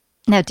cheap.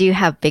 Now, do you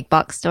have big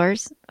box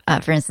stores?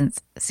 For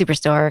instance,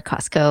 Superstore,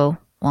 Costco,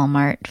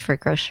 Walmart for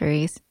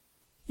groceries?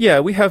 Yeah,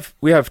 we have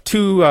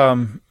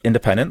 2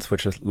 independents,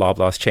 which is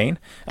Loblaws chain.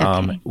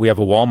 Okay. We have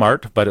a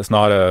Walmart, but it's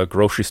not a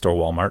grocery store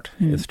Walmart.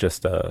 It's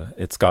just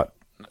it's got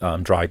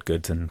dried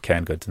goods and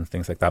canned goods and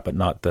things like that, but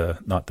not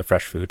the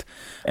fresh food.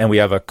 And we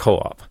have a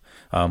co-op,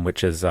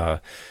 which is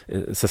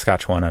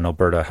Saskatchewan and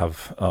Alberta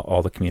have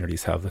all the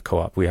communities have the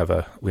co-op. We have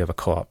a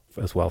co-op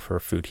as well for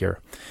food here,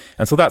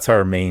 and so that's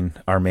our main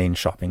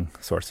shopping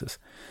sources.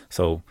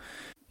 So.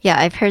 Yeah,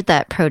 I've heard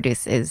that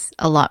produce is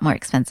a lot more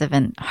expensive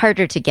and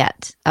harder to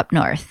get up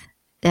north.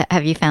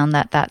 Have you found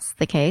that that's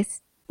the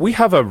case? We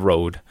have a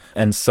road,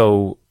 and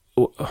so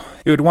you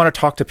would want to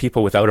talk to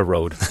people without a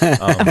road.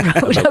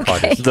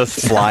 Okay. The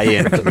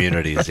fly-in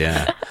communities,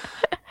 yeah.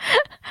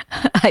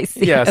 I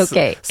see. Yes.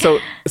 Okay. So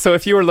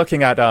if you were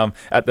looking at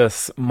the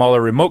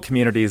smaller remote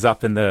communities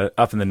up in the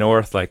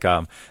north, like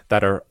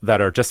that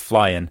are just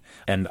fly-in,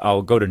 and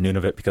I'll go to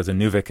Nunavut because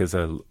Nunavut is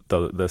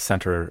the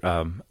center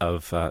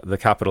of the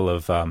capital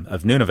of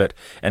Nunavut,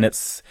 and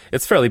it's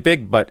fairly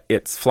big, but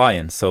it's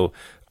fly-in, so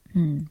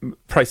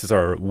prices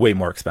are way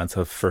more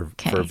expensive for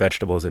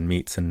vegetables and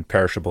meats and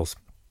perishables.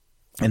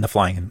 in the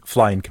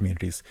flying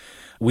communities.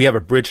 We have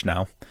a bridge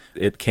now.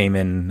 It came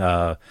in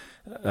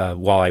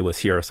while I was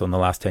here, so in the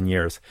last 10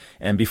 years.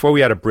 And before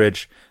we had a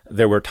bridge,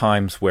 there were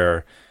times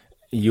where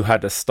you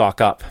had to stock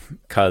up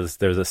because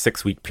there's a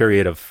 6-week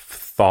period of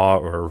thaw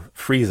or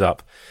freeze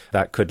up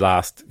that could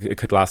last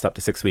up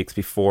to 6 weeks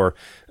before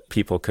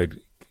people could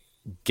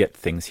get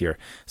things here.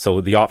 So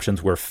the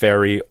options were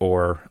ferry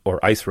or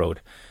ice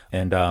road.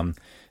 And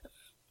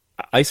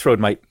ice road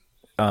might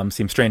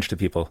seem strange to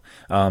people,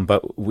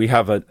 but we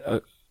have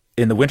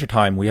in the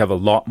wintertime, we have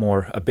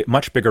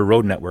much bigger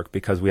road network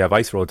because we have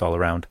ice roads all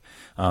around,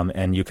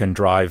 and you can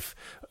drive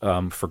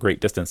for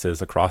great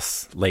distances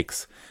across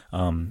lakes,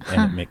 and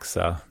it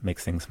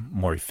makes things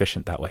more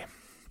efficient that way.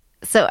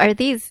 So are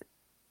these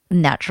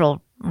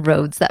natural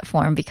roads that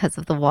form because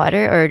of the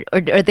water,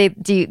 or are they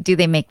do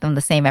they make them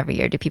the same every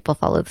year? Do people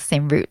follow the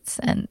same routes,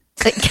 and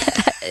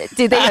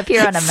do they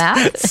appear on a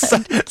map?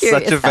 Such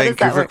a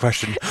Vancouver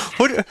question.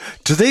 What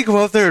do they go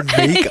out there and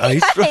make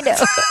ice roads? I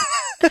know.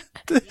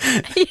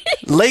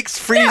 Lakes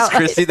freeze,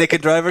 Christy. They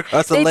can drive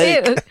across a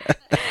lake. Do.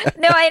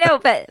 No, I know,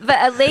 but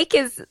a lake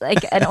is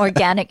like an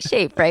organic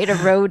shape, right? A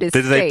road is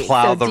Do they straight.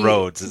 plow So the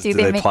roads? Do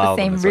they make the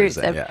same routes?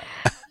 Yeah.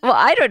 Well,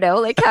 I don't know.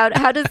 Like,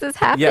 how does this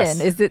happen? Yes.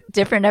 Is it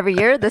different every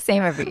year? Or the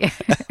same every year?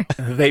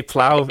 They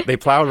plow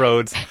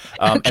roads,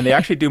 and they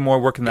actually do more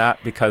work than that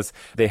because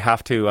they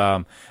have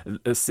to.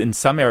 In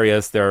some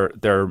areas,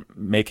 they're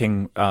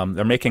making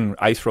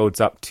ice roads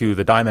up to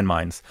the diamond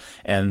mines,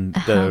 and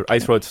the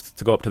ice roads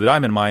to go up to the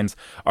diamond mines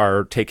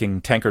are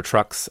taking tanker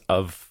trucks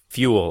of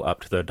fuel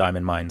up to the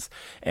diamond mines.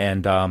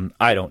 And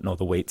I don't know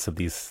the weights of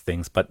these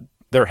things, but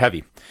they're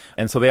heavy.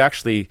 And so they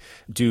actually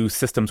do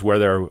systems where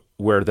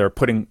they're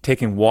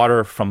taking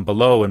water from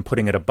below and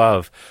putting it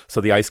above, so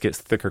the ice gets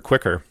thicker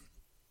quicker,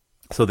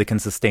 so they can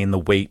sustain the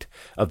weight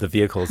of the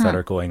vehicles that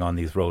are going on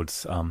these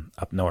roads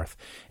up north.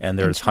 And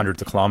there's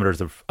hundreds of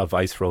kilometers of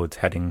ice roads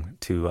heading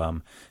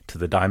to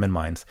the diamond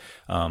mines.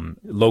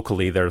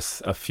 Locally,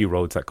 there's a few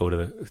roads that go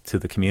to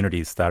the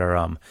communities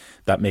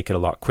that make it a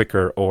lot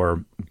quicker,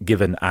 or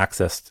given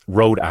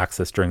road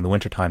access during the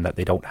wintertime that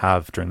they don't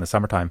have during the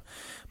summertime.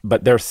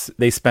 But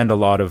they spend a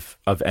lot of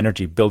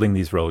energy building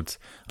these roads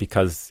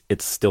because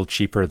it's still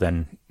cheaper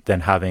than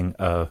having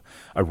a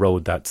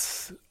road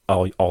that's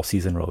all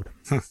season road.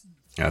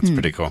 That's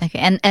pretty cool.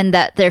 Okay, and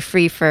that they're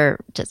free for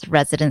just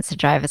residents to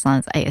drive, as long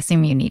as, I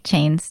assume, you need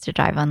chains to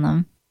drive on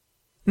them.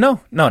 No.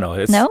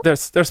 No?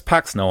 There's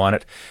packed snow on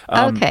it.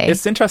 Okay.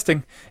 It's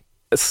interesting.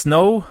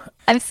 Snow.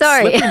 I'm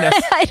sorry. Slipperiness.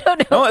 I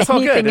don't know No, it's all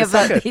good. anything It's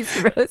all about good.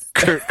 these roads.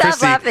 Stop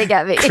Christy, laughing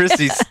at me.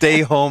 Christy,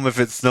 stay home if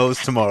it snows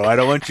tomorrow. I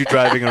don't want you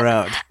driving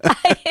around.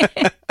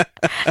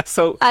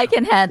 So I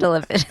can handle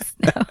a bit of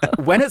snow.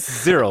 when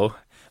it's zero,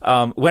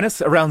 when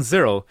it's around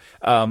zero,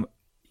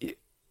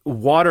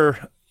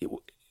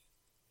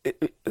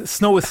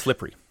 snow is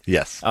slippery.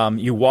 Yes.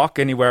 You walk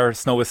anywhere,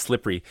 snow is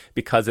slippery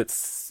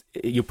because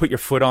you put your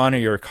foot on or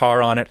your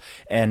car on it,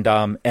 and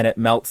it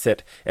melts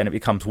it, and it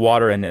becomes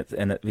water, and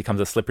it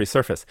becomes a slippery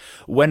surface.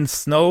 When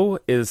snow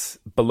is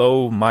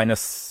below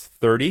minus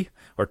 30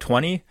 or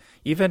 20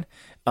 even,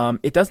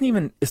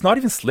 it's not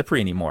even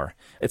slippery anymore.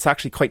 It's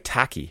actually quite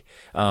tacky.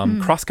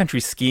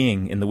 Cross-country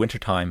skiing in the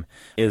wintertime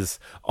is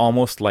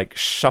almost like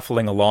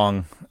shuffling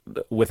along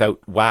without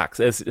wax.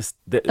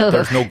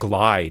 There's no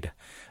glide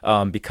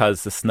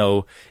because the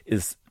snow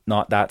is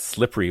not that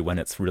slippery when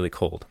it's really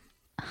cold.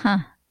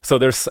 So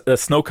there's a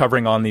snow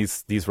covering on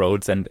these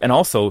roads, and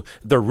also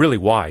they're really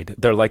wide.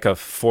 They're like a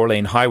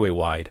 4-lane highway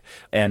wide,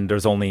 and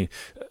there's only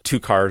 2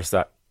 cars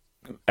that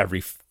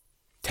every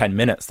 10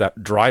 minutes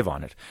that drive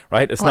on it,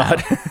 right? It's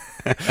not,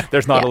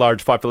 there's not a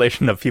large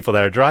population of people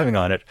that are driving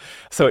on it.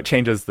 So it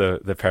changes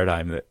the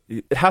paradigm.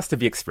 It has to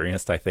be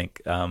experienced, I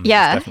think.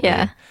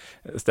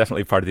 It's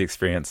definitely part of the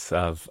experience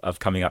of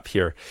coming up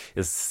here,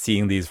 is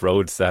seeing these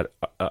roads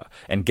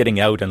and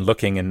getting out and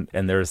looking,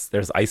 and there's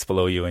ice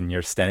below you, and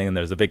you're standing and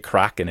there's a big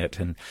crack in it,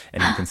 and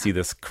you can see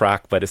this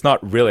crack, but it's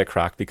not really a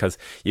crack because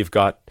you've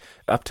got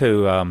up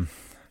to,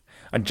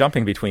 I'm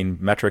jumping between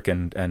metric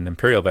and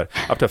imperial, but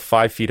up to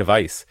 5 feet of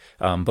ice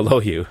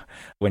below you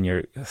when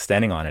you're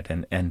standing on it,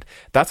 and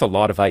that's a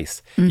lot of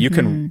ice. You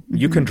can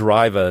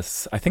drive a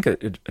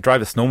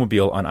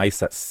snowmobile on ice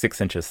that's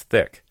 6 inches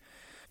thick.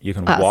 You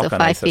can walk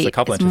on ice that's a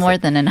couple inches more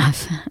thick. than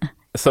enough.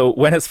 So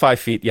when it's 5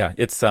 feet, yeah,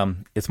 it's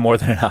more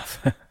than enough.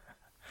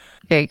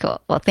 Very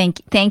cool. Well,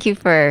 thank you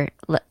for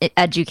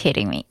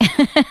educating me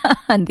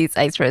on these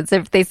ice roads.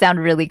 They sound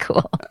really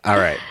cool. All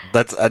right.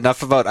 That's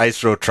enough about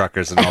ice road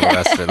truckers and all the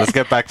rest of it. Let's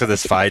get back to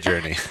this FI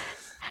journey.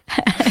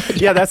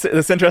 Yeah, that's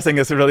interesting.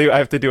 It's really, I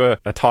have to do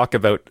a talk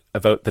about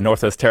the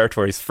Northwest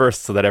Territories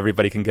first, so that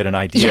everybody can get an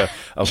idea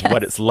of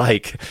what it's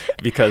like,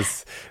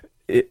 because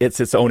it's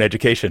its own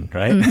education,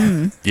 right?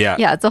 Mm-hmm. Yeah.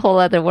 Yeah, it's a whole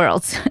other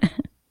world.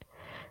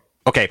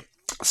 Okay.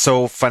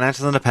 So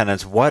financial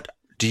independence, what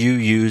do you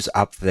use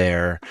up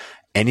there?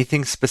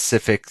 Anything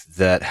specific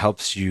that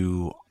helps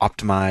you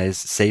optimize,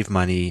 save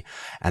money.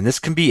 And this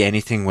can be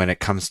anything when it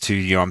comes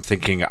to, I'm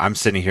thinking, I'm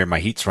sitting here, my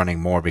heat's running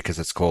more because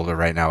it's colder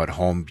right now at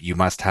home. You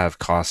must have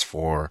costs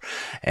for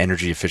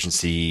energy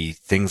efficiency,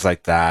 things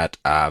like that.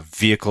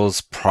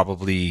 Vehicles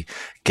probably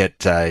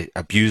get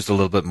abused a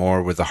little bit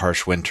more with the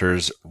harsh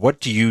winters. What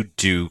do you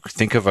do?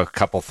 Think of a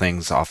couple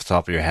things off the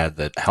top of your head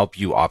that help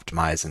you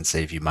optimize and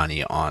save you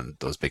money on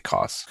those big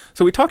costs.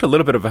 So we talked a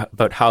little bit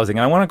about housing,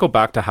 and I want to go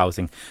back to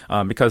housing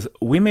because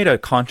we made a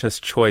conscious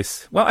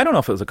choice. Well, I don't know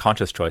if it was a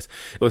conscious choice.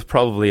 It was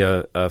probably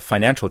a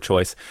financial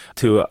choice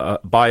to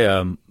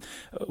buy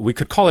we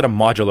could call it a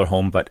modular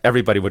home, but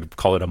everybody would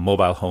call it a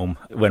mobile home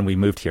when we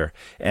moved here.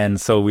 And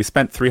so we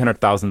spent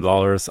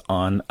 $300,000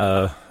 on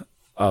a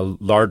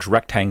large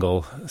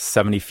rectangle,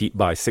 70 feet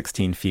by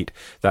 16 feet,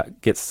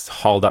 that gets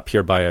hauled up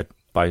here by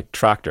a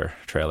tractor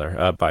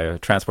trailer, by a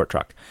transport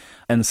truck.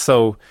 And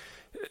so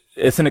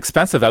it's an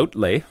expensive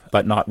outlay,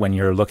 but not when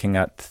you're looking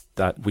at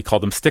that. We call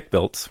them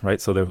stick-built, right?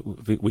 So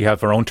we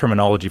have our own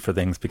terminology for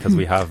things because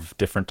we have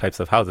different types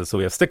of houses. So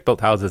we have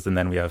stick-built houses, and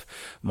then we have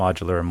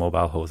modular and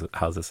mobile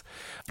houses.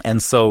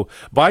 And so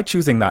by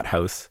choosing that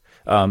house,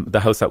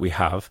 the house that we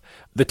have,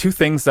 the two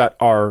things that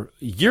are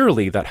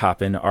yearly that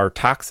happen are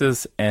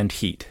taxes and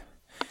heat.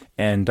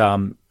 And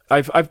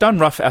I've done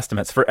rough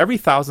estimates for every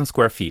 1,000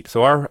 square feet.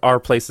 So our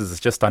place is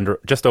just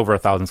over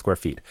 1,000 square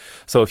feet.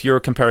 So if you're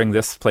comparing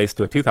this place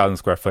to a 2,000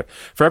 square foot,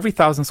 for every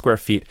 1,000 square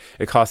feet,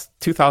 it costs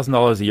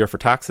 $2,000 a year for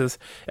taxes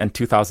and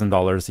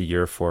 $2,000 a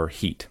year for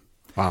heat.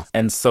 Wow.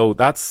 And so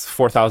that's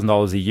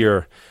 $4,000 a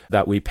year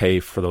that we pay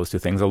for those two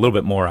things. A little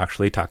bit more,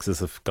 actually. Taxes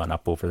have gone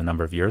up over the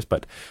number of years.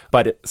 But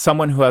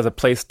someone who has a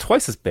place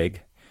twice as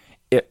big,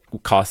 it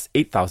costs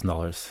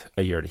 $8,000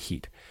 a year to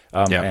heat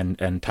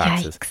and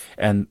taxes. Yikes.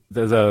 And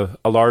there's a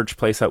large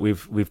place that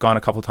we've gone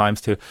a couple times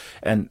to,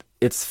 and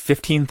it's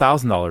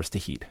 $15,000 to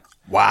heat.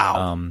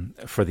 Wow.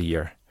 For the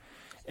year.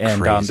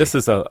 And this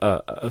is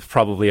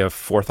probably a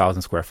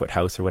 4,000 square foot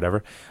house or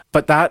whatever.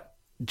 But that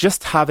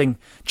just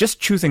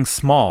choosing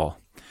small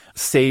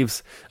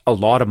saves a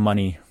lot of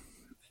money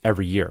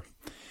every year.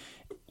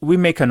 We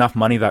make enough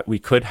money that we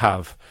could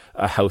have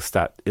a house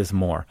that is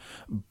more,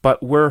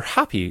 but we're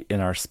happy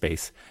in our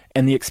space.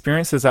 And the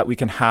experiences that we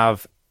can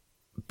have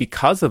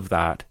because of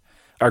that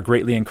are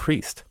greatly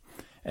increased.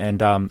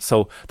 And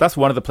so that's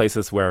one of the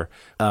places where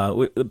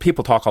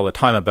people talk all the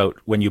time about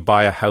when you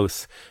buy a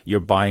house,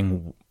 you're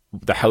buying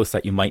the house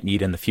that you might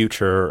need in the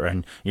future,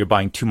 and you're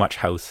buying too much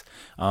house.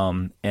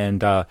 And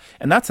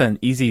that's an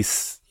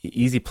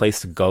easy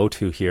place to go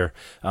to here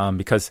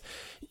because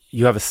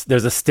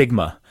there's a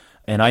stigma.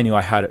 And I knew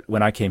I had it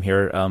when I came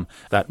here,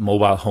 that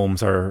mobile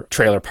homes are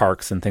trailer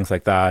parks and things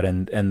like that.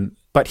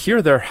 But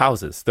here they're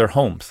houses, they're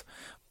homes,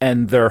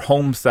 and they're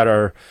homes that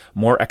are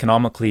more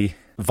economically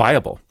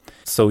viable.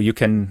 So you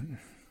can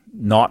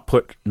not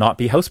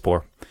be house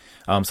poor.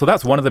 So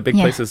that's one of the big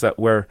places that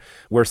we're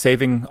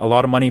saving a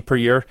lot of money per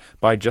year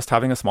by just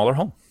having a smaller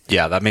home.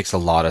 Yeah, that makes a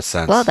lot of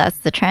sense. Well, that's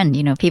the trend.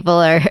 People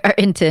are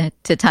into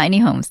tiny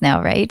homes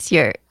now, right?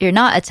 You're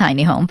not a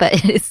tiny home,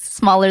 but it's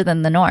smaller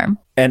than the norm.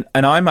 And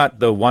I'm at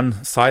the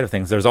one side of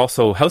things. There's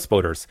also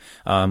houseboaters,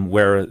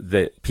 where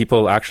the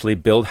people actually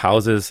build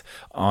houses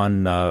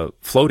on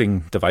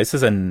floating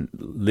devices and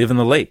live in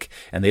the lake,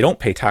 and they don't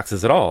pay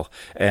taxes at all,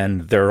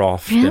 and they're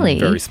often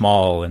very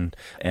small, and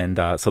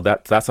so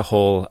that's a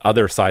whole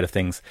other side of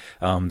things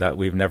that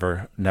we've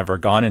never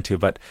gone into.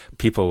 But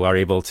people are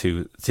able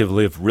to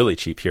live really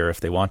cheap here if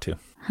they want to.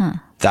 Huh.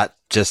 That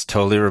just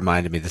totally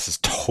reminded me. This is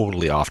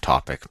totally off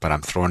topic, but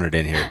I'm throwing it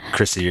in here.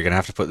 Chrissy, you're going to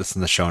have to put this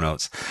in the show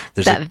notes.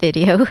 There's that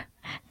video.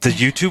 The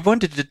YouTube one,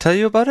 did it tell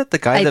you about it? The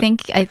guy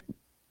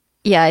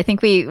I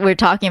think we were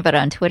talking about it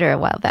on Twitter a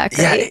while back,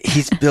 right? Yeah,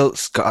 he's built,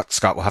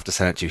 Scott will have to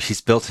send it to you.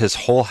 He's built his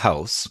whole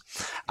house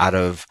out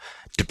of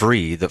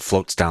debris that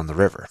floats down the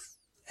river.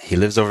 He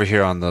lives over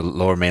here on the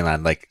Lower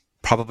Mainland, like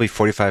probably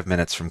 45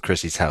 minutes from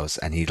Chrissy's house,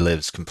 and he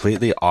lives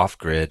completely off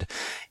grid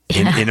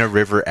in a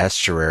river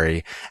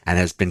estuary and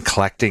has been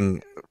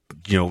collecting,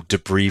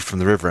 debris from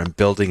the river and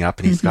building up,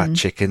 and he's got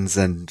chickens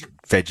and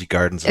veggie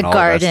gardens and all the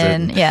rest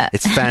of it. Yeah.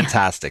 It's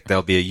fantastic.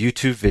 There'll be a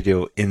YouTube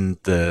video in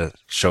the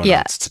show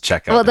notes to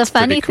check out. Well, the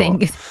funny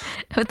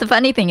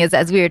thing is,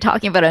 as we were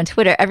talking about on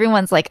Twitter,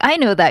 everyone's like, I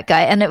know that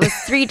guy. And it was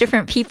 3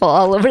 different people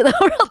all over the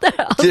world that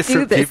all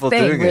do this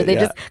thing where they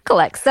just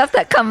collect stuff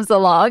that comes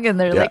along, and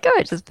they're like, oh,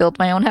 I just built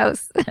my own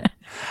house.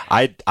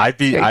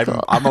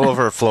 I'm all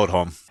over a float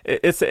home.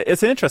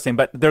 It's interesting,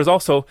 but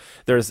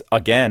there's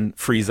again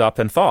freeze up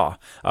and thaw,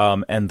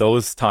 and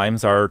those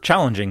times are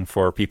challenging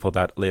for people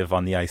that live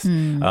on the ice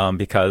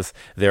because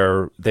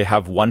they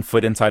have 1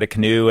 foot inside a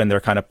canoe and they're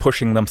kind of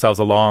pushing themselves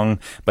along,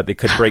 but they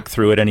could break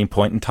through at any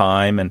point in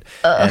time, and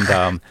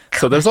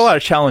so there's a lot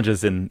of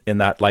challenges in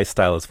that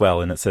lifestyle as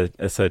well, and it's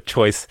a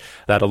choice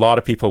that a lot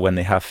of people, when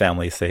they have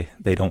families, they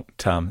don't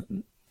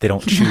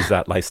choose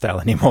that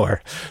lifestyle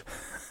anymore.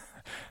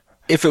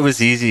 If it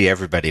was easy,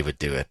 everybody would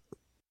do it.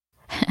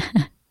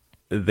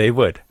 They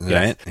would.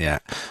 Right? Yes. Yeah.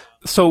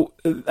 So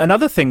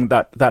another thing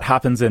that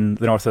happens in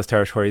the Northwest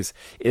Territories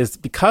is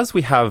because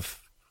we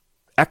have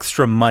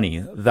extra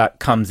money that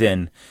comes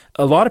in.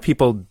 A lot of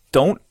people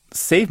don't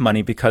save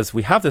money because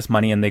we have this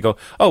money and they go,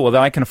 oh, well,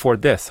 then I can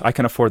afford this. I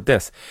can afford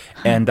this.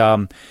 And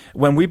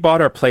when we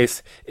bought our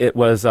place, it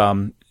was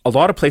a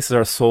lot of places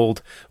are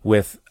sold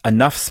with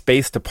enough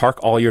space to park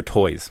all your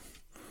toys.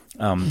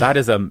 That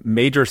is a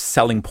major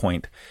selling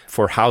point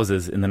for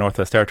houses in the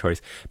Northwest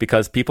Territories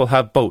because people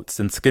have boats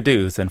and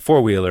skidoos and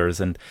four-wheelers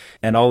and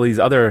all these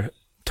other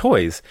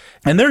toys.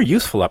 And they're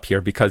useful up here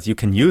because you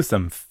can use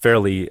them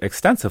fairly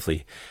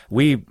extensively.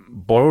 We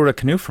borrowed a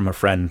canoe from a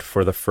friend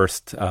for the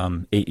first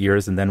 8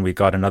 years, and then we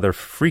got another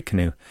free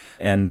canoe.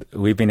 And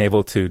we've been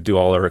able to do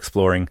all our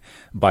exploring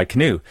by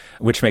canoe,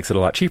 which makes it a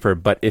lot cheaper.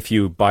 But if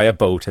you buy a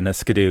boat and a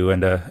skidoo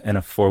and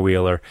a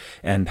four-wheeler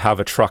and have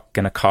a truck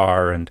and a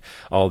car and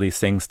all these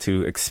things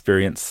to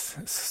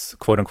experience,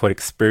 quote-unquote,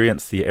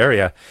 experience the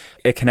area,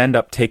 it can end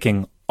up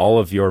taking all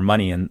of your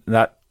money. And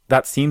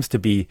that seems to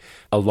be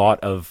a lot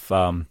of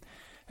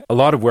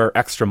where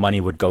extra money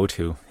would go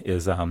to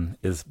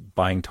is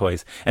buying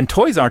toys. And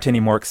toys aren't any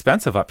more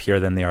expensive up here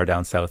than they are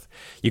down south.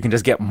 You can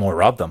just get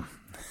more of them.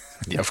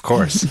 Yeah, of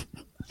course.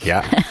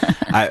 Yeah.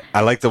 I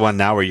like the one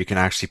now where you can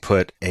actually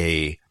put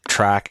a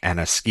track and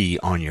a ski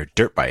on your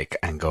dirt bike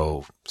and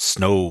go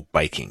snow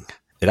biking.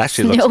 It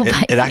actually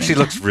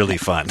looks really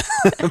fun.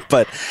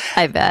 But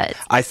I bet.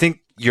 I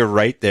think you're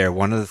right there.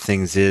 One of the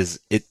things is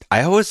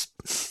I always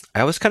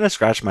kind of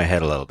scratch my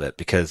head a little bit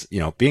because,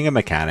 being a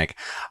mechanic,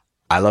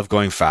 I love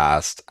going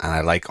fast and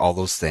I like all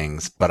those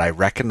things, but I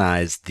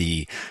recognize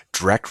the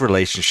direct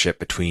relationship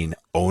between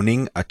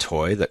owning a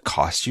toy that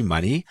costs you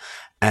money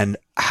and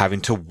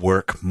having to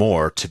work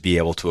more to be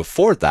able to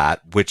afford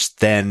that, which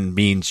then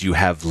means you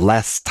have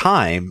less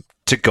time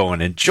to go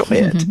and enjoy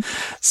it.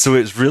 So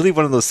it's really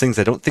one of those things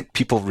I don't think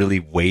people really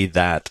weigh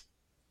that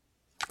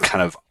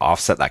kind of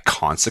offset that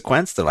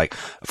consequence. They're like,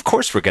 of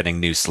course we're getting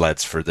new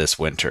sleds for this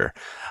winter,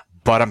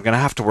 but I'm going to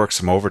have to work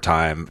some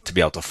overtime to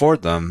be able to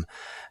afford them.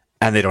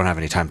 And they don't have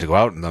any time to go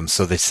out in them.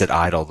 So they sit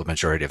idle the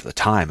majority of the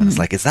time. And it's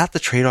like, is that the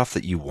trade-off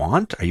that you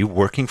want? Are you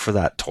working for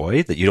that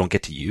toy that you don't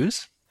get to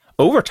use?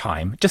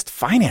 Overtime? Just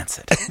finance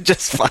it.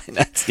 Just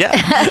finance. Yeah.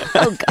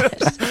 Oh,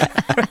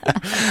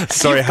 gosh.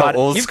 Sorry, how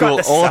old you've school. You've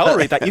got the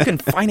salary that you can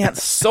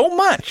finance so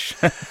much.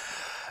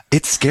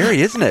 It's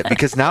scary, isn't it?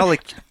 Because now,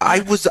 I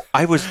was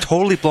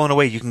totally blown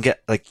away. You can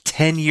get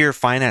 10-year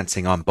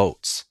financing on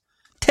boats.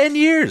 10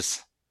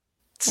 years.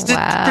 It's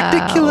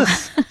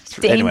ridiculous.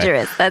 Dangerous.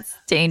 Anyway. That's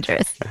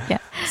dangerous. Yeah.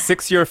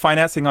 6-year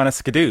financing on a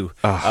skidoo.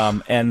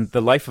 And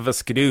the life of a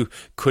skidoo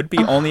could be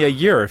only a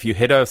year if you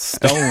hit a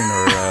stone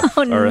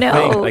or a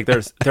thing.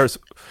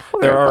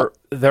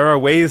 There are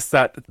ways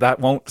that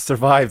won't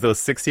survive those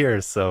 6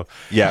 years. So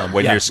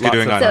when you're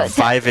skidooing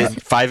on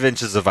 5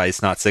 inches of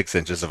ice, not 6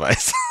 inches of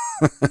ice.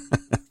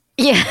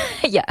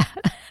 Yeah,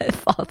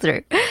 fall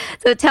through.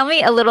 So tell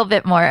me a little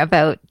bit more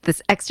about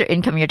this extra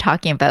income you're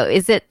talking about.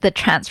 Is it the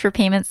transfer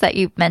payments that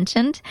you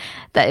mentioned?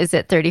 That is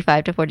it,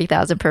 35 to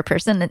 40,000 per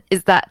person?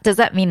 Does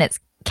that mean it's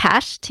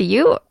cash to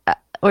you,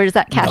 or is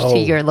that cash to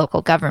your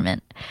local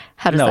government?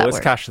 How does that work? No, it's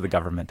cash to the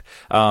government.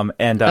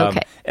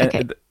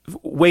 Okay.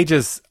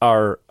 Wages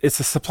it's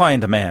a supply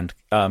and demand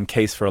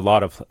case for a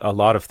lot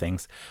of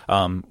things.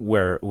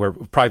 Where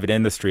private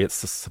industry, it's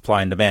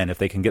supply and demand. If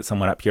they can get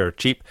someone up here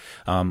cheap.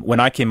 When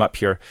I came up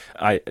here,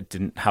 I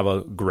didn't have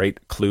a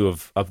great clue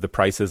of the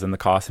prices and the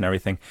costs and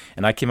everything.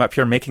 And I came up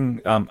here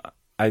making.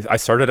 I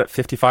started at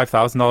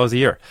 $55,000 a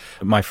year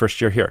my first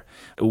year here,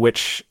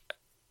 which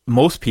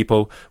most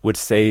people would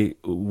say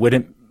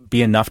wouldn't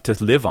be enough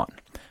to live on.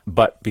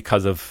 But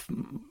because of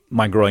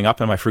my growing up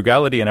and my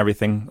frugality and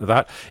everything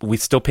that, we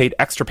still paid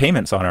extra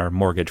payments on our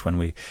mortgage when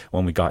we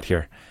got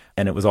here,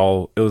 and it was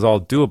all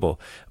doable.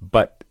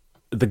 But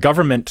the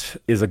government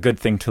is a good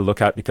thing to look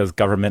at because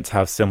governments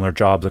have similar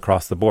jobs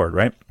across the board,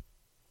 right?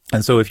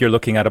 And so if you're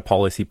looking at a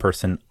policy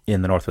person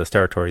in the Northwest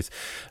Territories,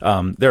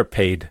 they're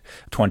paid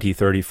 20,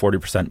 30,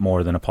 40%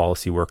 more than a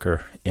policy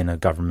worker in a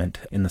government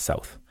in the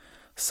South.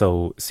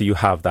 So you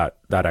have that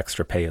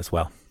extra pay as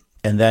well.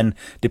 And then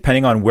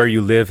depending on where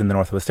you live in the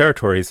Northwest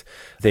Territories,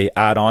 they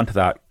add on to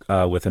that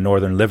with a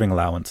Northern Living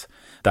Allowance.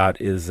 That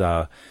is,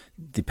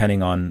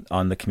 depending on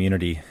the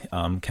community,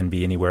 can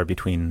be anywhere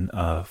between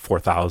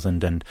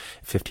 $4,000 and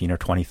 $15,000 or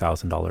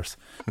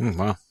 $20,000.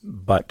 Wow!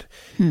 But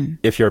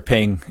if you're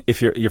getting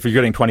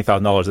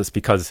 $20,000, it's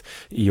because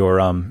you're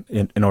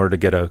in order to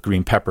get a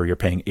green pepper, you're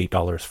paying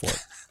 $8 for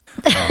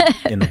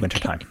it in the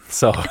wintertime.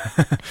 So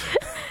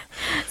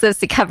it's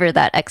to cover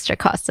that extra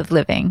cost of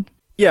living.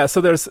 Yeah,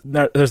 so there's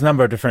a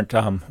number of different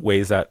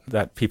ways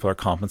that people are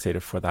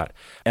compensated for that.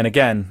 And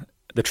again,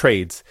 the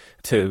trades,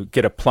 to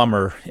get a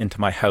plumber into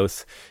my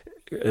house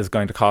is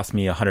going to cost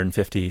me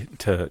 $150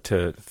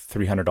 to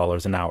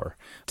 $300 an hour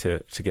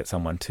to get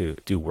someone to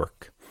do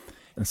work.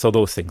 And so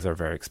those things are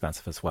very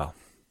expensive as well.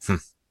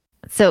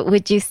 So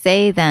would you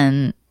say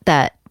then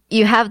that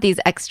you have these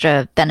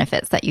extra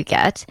benefits that you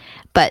get,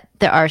 but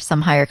there are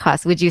some higher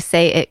costs? Would you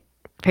say it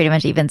pretty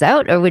much evens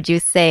out, or would you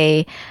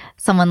say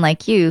someone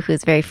like you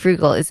who's very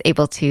frugal is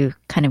able to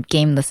kind of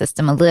game the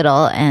system a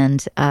little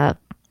and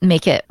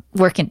make it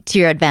work to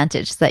your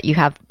advantage so that you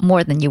have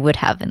more than you would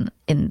have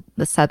in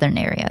the southern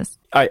areas?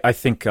 I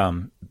think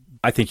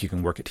you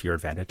can work it to your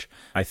advantage.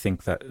 I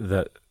think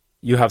that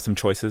you have some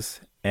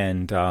choices,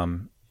 and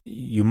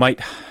you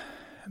might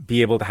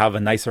be able to have a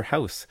nicer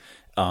house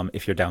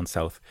if you're down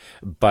south,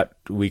 but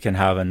we can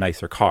have a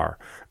nicer car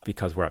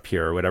because we're up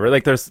here or whatever.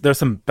 Like there's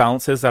some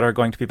balances that are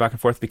going to be back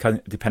and forth because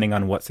depending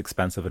on what's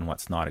expensive and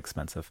what's not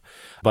expensive.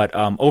 But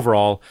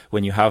overall,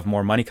 when you have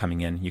more money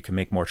coming in, you can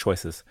make more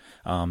choices.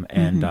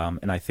 And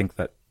I think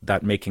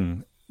that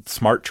making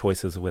smart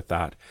choices with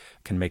that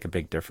can make a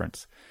big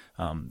difference.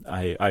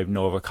 I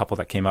know of a couple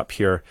that came up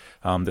here.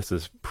 This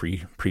is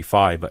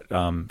pre-FI, but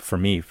for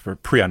me, for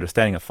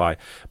pre-understanding of FI,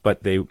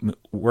 but they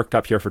worked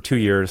up here for 2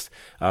 years.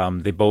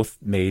 They both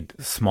made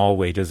small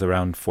wages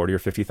around $40,000 or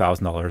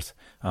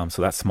 $50,000.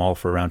 So that's small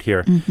for around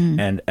here,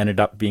 and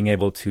ended up being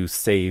able to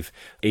save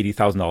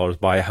 $80,000,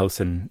 buy a house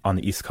on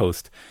the East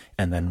Coast,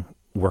 and then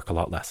work a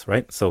lot less,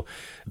 right? So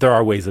there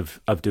are ways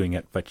of doing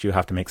it, but you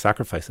have to make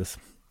sacrifices.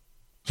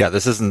 Yeah,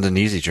 this isn't an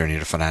easy journey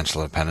to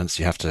financial independence.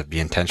 You have to be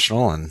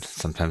intentional, and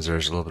sometimes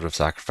there's a little bit of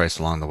sacrifice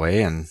along the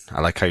way. And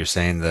I like how you're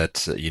saying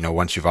that,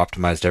 once you've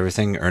optimized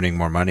everything, earning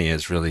more money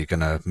is really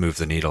going to move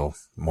the needle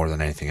more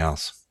than anything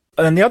else.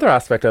 And the other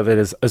aspect of it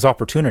is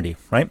opportunity,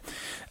 right?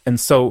 And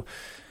so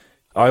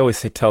I always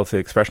tell the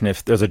expression,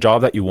 if there's a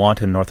job that you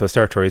want in Northwest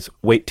Territories,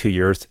 wait 2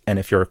 years, and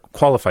if you're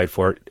qualified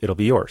for it, it'll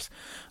be yours.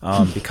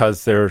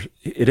 Because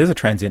it is a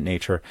transient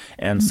nature.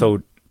 And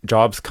so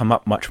jobs come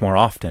up much more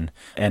often,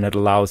 and it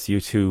allows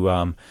you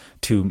to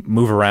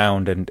move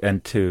around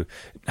and to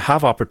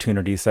have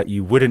opportunities that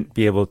you wouldn't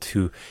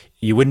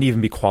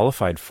even be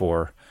qualified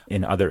for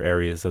in other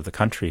areas of the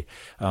country,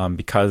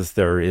 because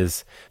there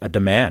is a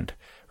demand,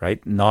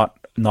 right? Not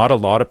a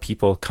lot of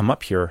people come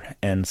up here,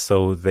 and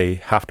so they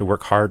have to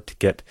work hard to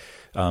get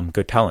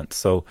good talent.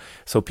 So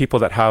people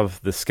that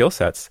have the skill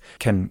sets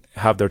can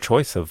have their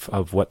choice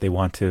of what they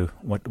want to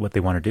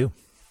do.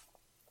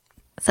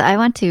 So I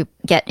want to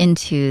get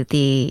into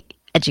the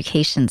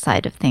education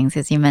side of things,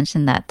 as you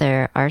mentioned that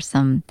there's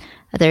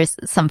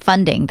some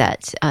funding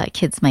that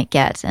kids might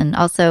get. And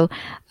also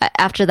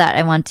after that,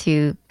 I want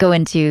to go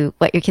into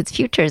what your kids'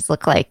 futures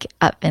look like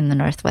up in the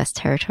Northwest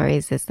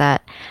Territories. Is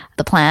that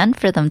the plan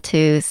for them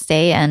to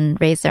stay and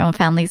raise their own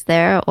families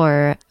there,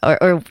 or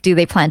do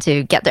they plan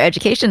to get their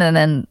education and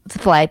then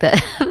fly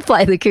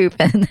the coop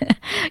and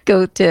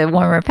go to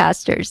warmer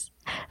pastures?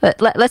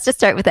 But let's just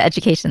start with the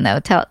education, though.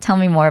 Tell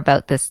me more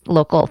about this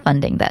local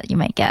funding that you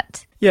might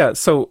get. Yeah.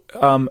 So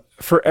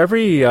for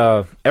every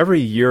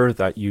year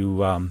that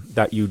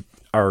you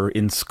are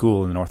in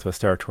school in the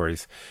Northwest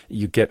Territories,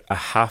 you get a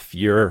half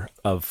year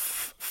of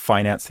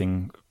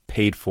financing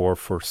paid for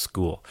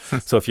school.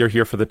 So if you're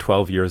here for the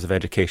 12 years of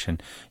education,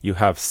 you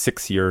have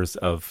 6 years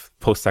of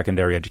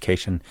post-secondary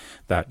education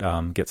that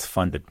gets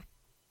funded.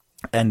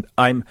 And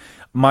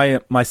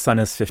my son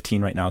is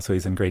 15 right now, so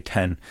he's in grade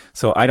 10.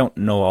 So I don't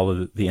know all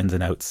of the ins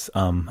and outs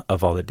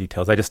of all the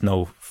details. I just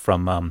know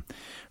from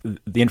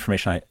the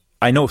information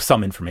I know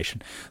some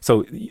information.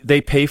 So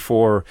they pay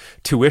for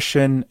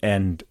tuition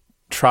and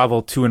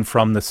travel to and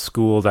from the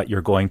school that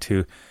you're going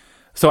to.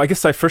 So I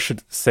guess I first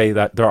should say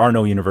that there are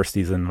no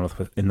universities in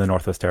the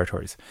Northwest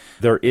Territories.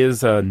 There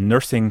is a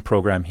nursing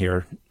program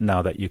here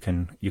now that you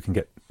can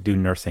do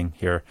nursing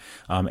here,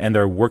 and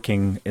they're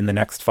working in the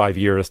next 5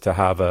 years to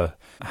have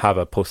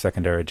a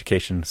post-secondary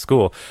education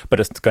school, but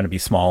it's going to be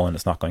small, and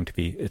it's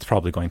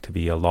probably going to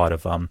be a lot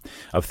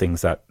of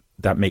things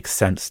that make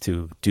sense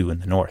to do in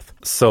the North.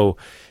 So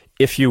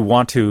if you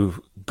want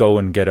to go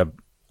and get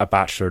a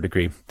bachelor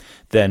degree,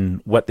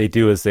 then what they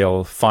do is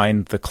they'll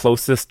find the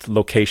closest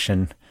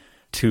location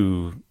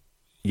to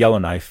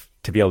Yellowknife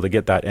to be able to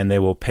get that, and they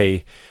will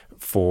pay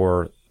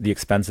for the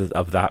expenses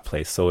of that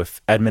place. So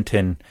if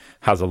Edmonton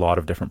has a lot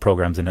of different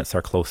programs, and it's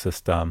our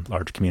closest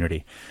large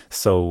community.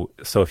 So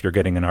if you're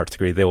getting an arts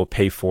degree, they will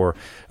pay for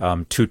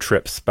 2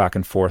 trips back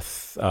and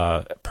forth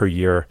per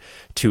year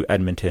to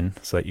Edmonton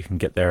so that you can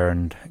get there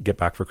and get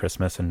back for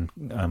Christmas and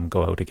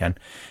go out again.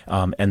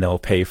 And they'll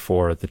pay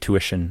for the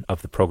tuition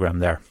of the program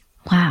there.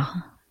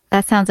 Wow.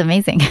 That sounds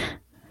amazing.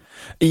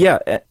 Yeah,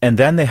 and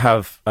then they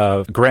have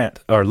grant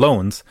or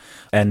loans,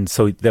 and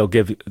so they'll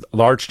give a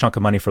large chunk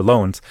of money for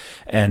loans.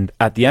 And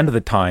at the end of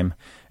the time,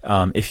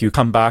 if you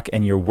come back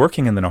and you're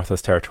working in the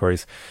Northwest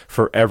Territories,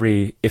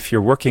 if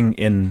you're working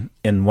in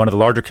one of the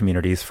larger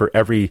communities, for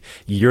every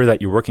year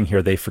that you're working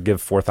here, they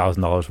forgive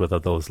 $4,000 worth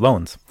of those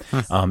loans.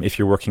 If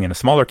you're working in a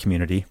smaller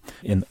community,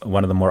 in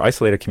one of the more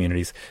isolated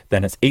communities,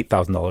 then it's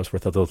 $8,000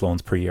 worth of those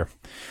loans per year.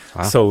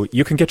 Wow. So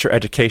you can get your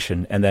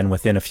education, and then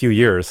within a few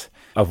years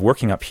of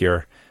working up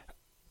here,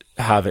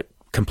 have it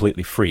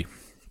completely free.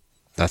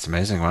 That's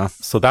amazing. Wow.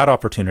 So that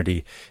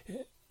opportunity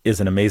is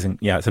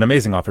it's an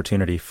amazing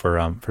opportunity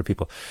for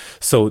people.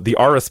 So the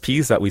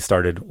RSPs that we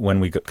started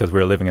because we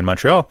were living in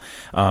Montreal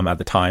at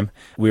the time,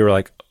 we were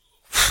like,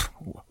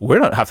 we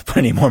don't have to put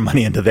any more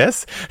money into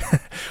this.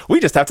 We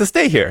just have to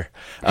stay here.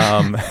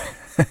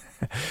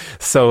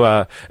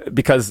 So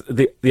because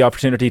the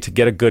opportunity to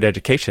get a good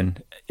education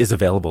is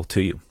available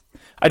to you.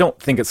 I don't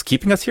think it's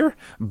keeping us here,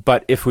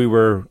 but if we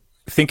were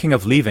thinking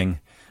of leaving,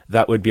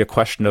 that would be a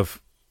question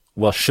of,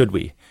 well, should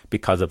we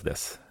because of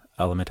this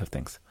element of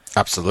things?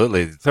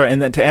 Absolutely. Sorry,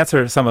 and then to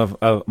answer some of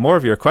more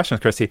of your questions,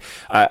 Christy,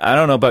 I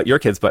don't know about your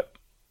kids, but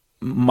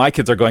my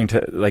kids are going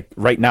to, like,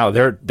 right now,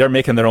 they're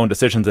making their own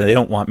decisions, and they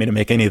don't want me to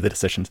make any of the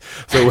decisions.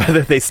 So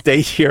whether they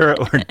stay here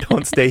or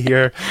don't stay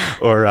here,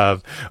 or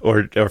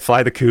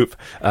fly the coop,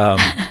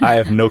 I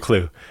have no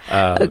clue.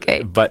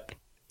 Okay. But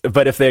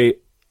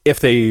if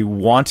they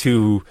want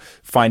to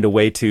find a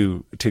way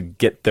to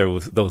get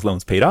those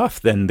loans paid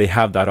off, then they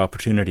have that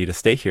opportunity to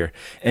stay here.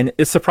 And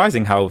it's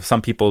surprising how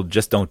some people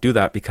just don't do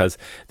that because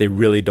they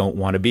really don't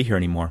want to be here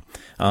anymore.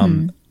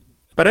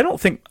 But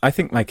I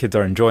think my kids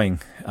are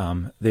enjoying,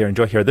 they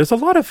enjoy here. There's a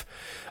lot of,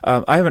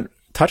 I haven't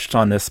touched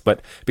on this,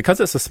 but because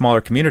it's a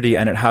smaller community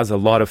and it has a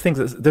lot of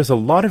things, there's a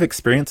lot of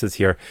experiences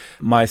here.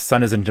 My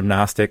son is in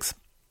gymnastics,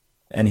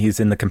 and he's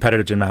in the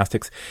competitive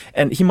gymnastics,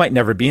 and he might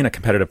never be in a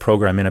competitive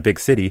program in a big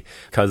city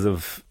because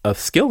of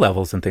skill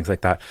levels and things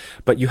like that.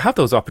 But you have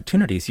those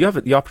opportunities. You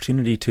have the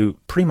opportunity to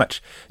pretty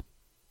much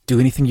do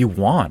anything you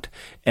want,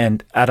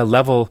 and at a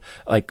level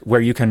like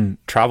where you can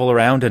travel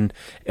around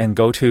and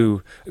go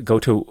to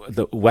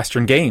the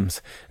Western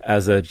Games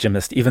as a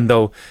gymnast, even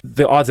though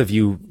the odds of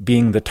you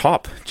being the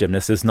top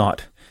gymnast is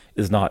not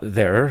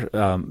there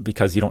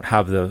because you don't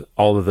have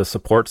all of the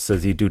supports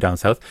as you do down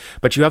south,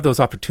 but you have those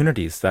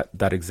opportunities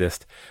that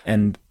exist.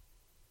 And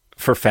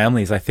for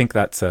families, I think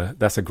that's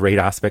a great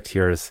aspect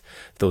here, is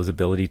those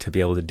ability to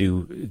be able to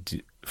do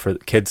for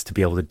kids to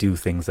be able to do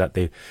things that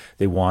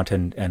they want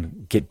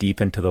and get deep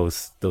into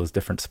those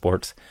different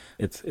sports.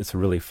 It's a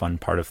really fun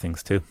part of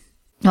things too.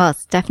 Well,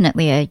 it's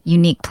definitely a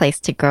unique place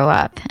to grow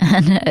up.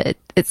 And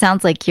it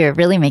sounds like you're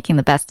really making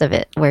the best of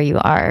it where you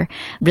are,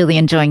 really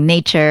enjoying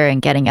nature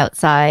and getting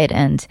outside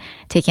and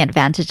taking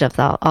advantage of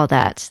all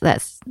that.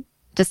 That's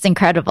just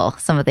incredible,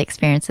 some of the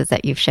experiences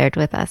that you've shared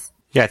with us.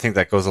 Yeah, I think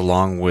that goes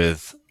along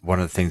with one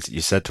of the things that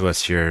you said to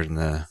us here in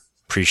the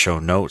pre-show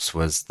notes,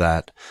 was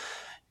that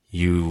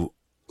you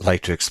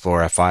like to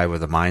explore FI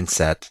with a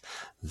mindset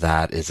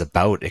that is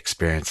about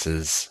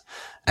experiences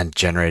and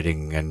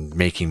generating and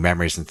making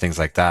memories and things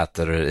like that,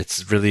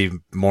 it's really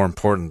more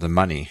important than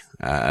money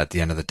at the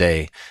end of the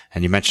day.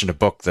 And you mentioned a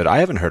book that I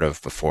haven't heard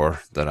of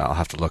before that I'll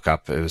have to look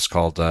up. It was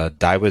called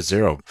Die with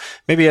Zero.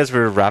 Maybe as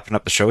we're wrapping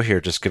up the show here,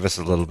 just give us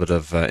a little bit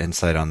of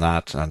insight on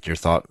that, on your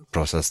thought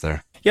process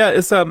there. Yeah,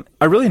 it's I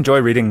really enjoy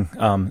reading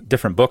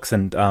different books,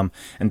 and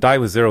Die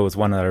with Zero was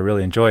one that I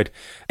really enjoyed.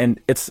 And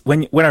it's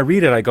when I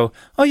read it, I go,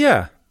 oh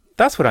yeah,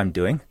 that's what I'm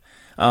doing.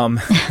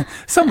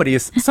 Somebody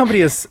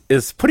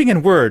is putting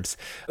in words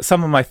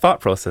some of my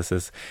thought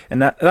processes,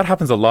 and that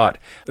happens a lot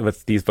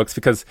with these books,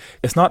 because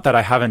it's not that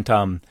I haven't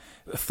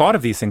thought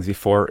of these things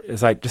before,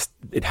 is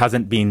it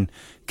hasn't been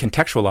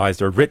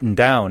contextualized or written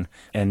down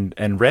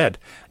and read.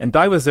 And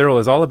Die with Zero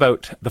is all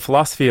about the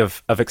philosophy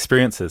of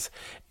experiences,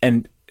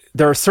 and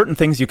there are certain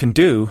things you can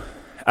do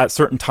at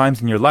certain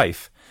times in your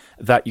life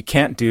that you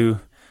can't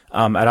do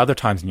at other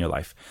times in your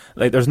life.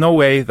 Like, there's no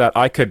way that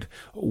I could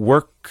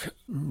work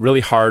really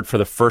hard for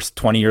the first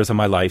 20 years of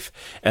my life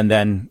and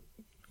then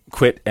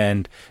quit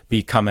and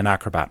become an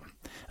acrobat.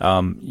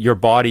 Your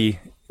body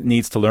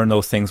needs to learn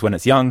those things when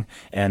it's young,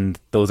 and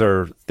those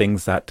are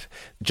things that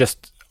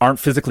just aren't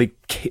physically,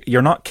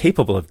 you're not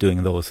capable of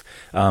doing those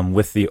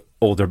with the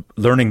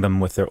learning them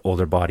with their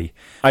older body.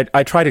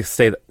 I try to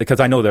say that,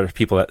 because I know there are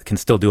people that can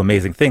still do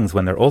amazing things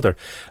when they're older,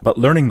 but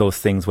learning those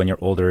things when you're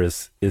older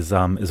is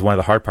one of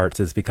the hard parts,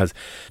 is because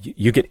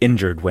you get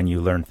injured when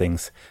you learn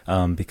things,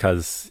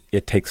 because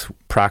it takes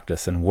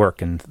practice and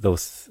work and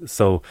those.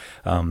 So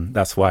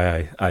that's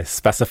why I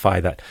specify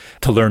that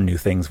to learn new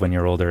things when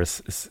you're older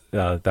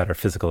that are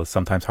physical is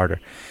sometimes harder.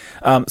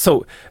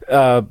 So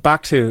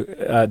back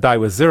to Die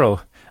with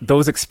Zero,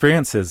 those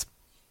experiences,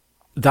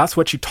 that's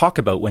what you talk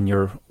about when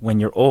you're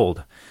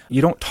old.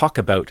 You don't talk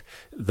about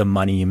the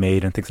money you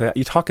made and things like that.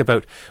 You talk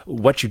about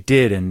what you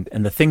did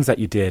and the things that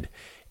you did.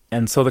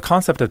 And so the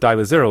concept of Die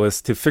with Zero is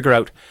to figure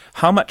out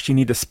how much you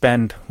need to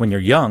spend when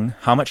you're young,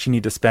 how much you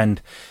need to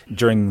spend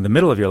during the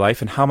middle of your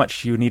life, and how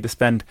much you need to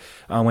spend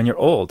when you're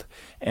old.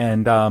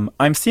 And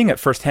I'm seeing it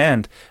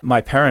firsthand.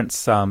 My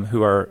parents,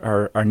 who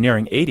are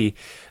nearing 80,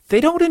 they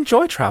don't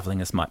enjoy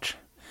traveling as much.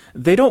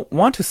 They don't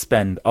want to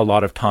spend a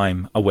lot of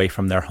time away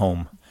from their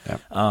home.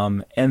 Yep.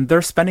 And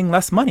they're spending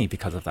less money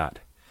because of that.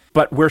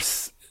 But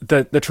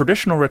the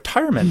traditional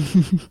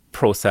retirement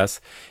process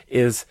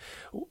is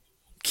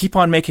keep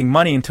on making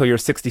money until you're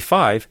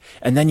 65,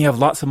 and then you have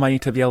lots of money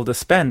to be able to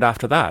spend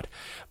after that.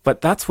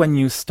 But that's when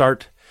you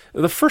start.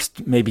 The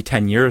first maybe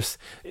 10 years,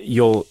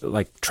 you'll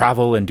like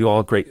travel and do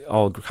all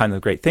kinds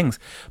of great things.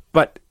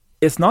 But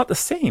it's not the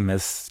same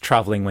as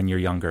traveling when you're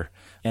younger.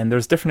 And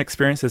there's different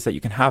experiences that you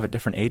can have at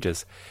different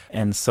ages.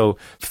 And so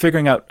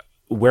figuring out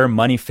where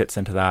money fits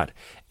into that,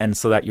 and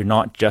so that you're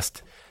not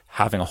just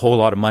having a whole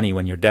lot of money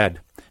when you're dead.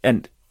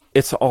 And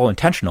it's all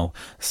intentional.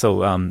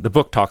 So the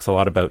book talks a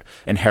lot about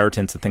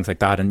inheritance and things like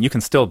that, and you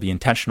can still be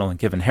intentional and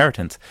give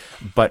inheritance,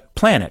 but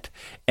plan it.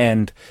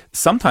 And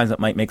sometimes it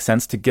might make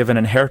sense to give an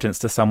inheritance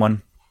to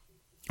someone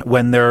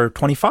when they're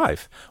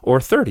 25 or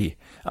 30,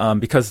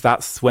 because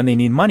that's when they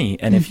need money.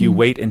 And if you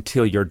wait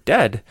until you're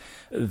dead,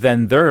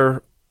 then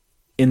they're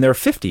in their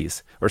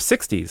 50s or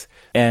 60s,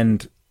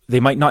 and they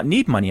might not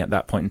need money at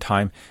that point in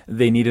time.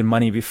 They needed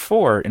money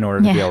before in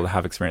order to be able to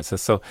have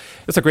experiences. So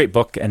it's a great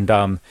book, and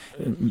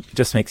it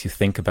just makes you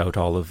think about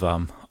all of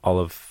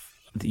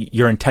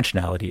your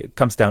intentionality. It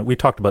comes down. We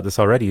talked about this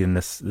already in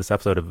this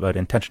episode about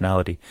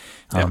intentionality,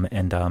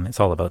 and it's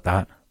all about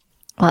that.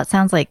 Well, it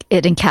sounds like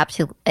it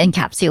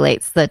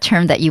encapsulates the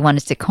term that you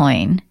wanted to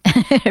coin,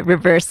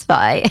 reverse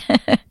FI.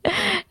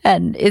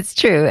 And it's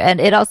true.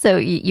 And it also,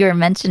 you were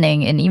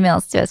mentioning in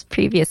emails to us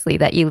previously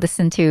that you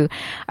listened to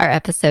our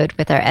episode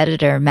with our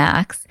editor,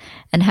 Max,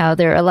 and how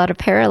there are a lot of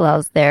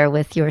parallels there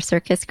with your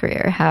circus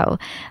career, how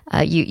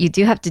you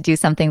do have to do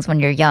some things when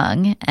you're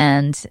young,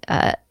 and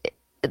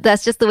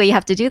that's just the way you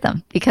have to do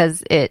them,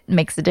 because it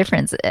makes a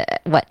difference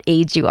what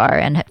age you are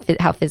and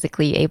how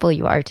physically able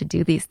you are to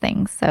do these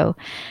things. So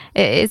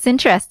it's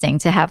interesting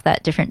to have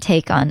that different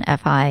take on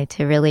FI,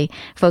 to really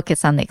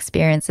focus on the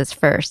experiences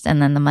first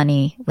and then the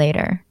money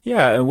later.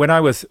 Yeah, when I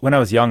was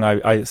young,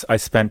 I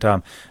spent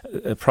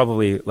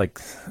probably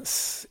like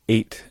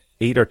 8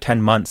 or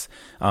 10 months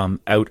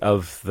out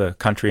of the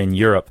country in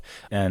Europe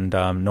and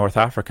North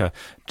Africa,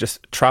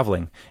 just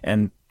traveling,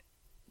 and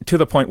to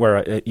the point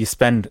where you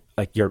spend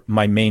like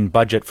my main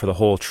budget for the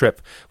whole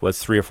trip was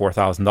 $3,000 or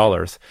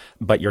 $4,000,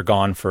 but you're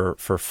gone for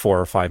 4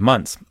 or 5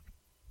 months.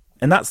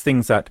 And that's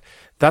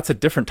a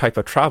different type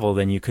of travel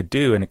than you could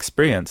do and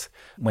experience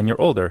when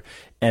you're older.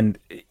 And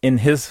in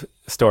his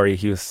story,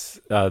 he was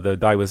the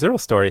Die with Zero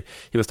story,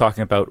 he was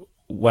talking about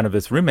one of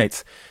his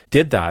roommates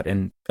did that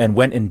and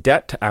went in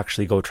debt to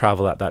actually go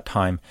travel at that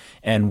time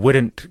and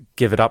wouldn't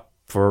give it up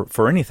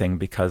for anything,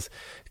 because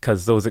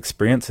those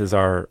experiences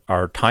are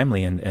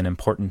timely and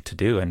important to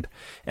do.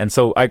 And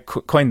so I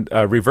coined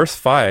reverse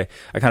FI.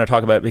 I kind of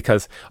talk about it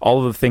because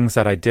all of the things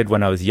that I did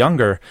when I was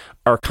younger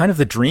are kind of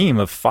the dream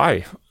of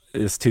FI,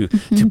 is to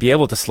be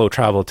able to slow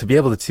travel, to be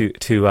able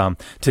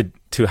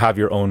to have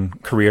your own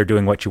career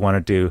doing what you want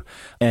to do.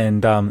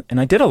 And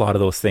I did a lot of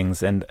those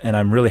things, and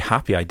I'm really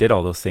happy I did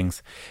all those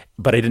things,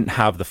 but I didn't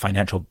have the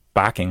financial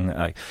backing.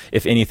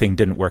 If anything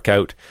didn't work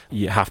out,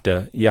 you have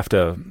to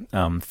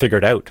figure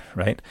it out,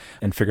 right?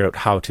 And figure out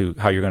how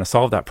you're going to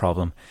solve that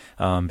problem,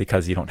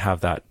 because you don't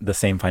have the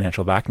same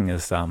financial backing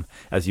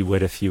as you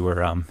would if you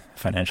were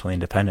financially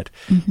independent.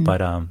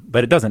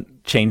 But it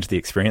doesn't change the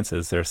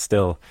experiences. They're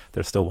still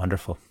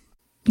wonderful.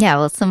 Yeah,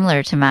 well,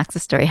 similar to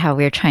Max's story, how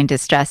we were trying to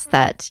stress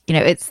that,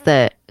 it's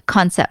the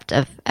concept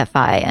of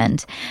FI,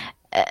 and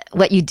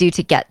what you do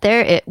to get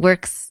there, it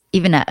works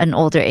even at an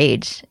older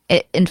age.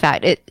 In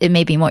fact, it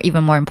may be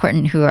even more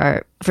important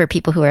for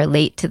people who are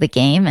late to the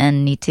game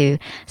and need to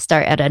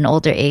start at an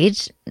older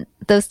age.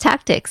 Those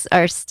tactics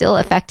are still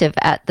effective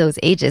at those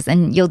ages,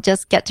 and you'll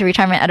just get to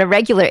retirement at a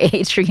regular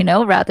age,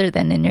 rather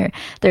than in your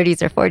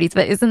 30s or 40s.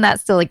 But isn't that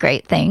still a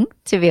great thing,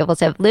 to be able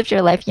to have lived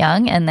your life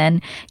young and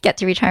then get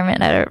to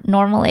retirement at a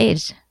normal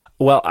age?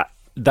 Well,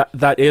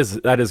 that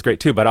is great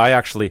too. But I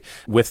actually,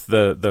 with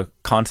the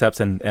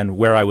concepts and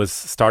where I was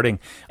starting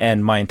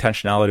and my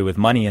intentionality with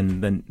money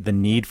and the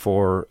need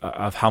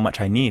of how much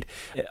I need,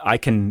 I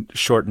can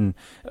shorten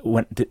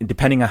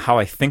depending on how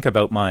I think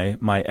about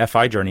my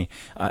FI journey.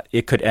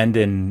 It could end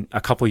in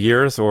a couple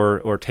years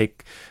or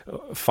take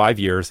 5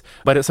 years,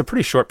 but it's a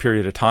pretty short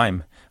period of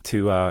time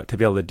to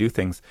be able to do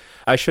things.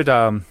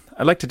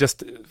 I'd like to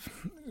just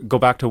go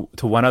back to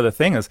one other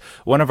thing. Is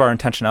one of our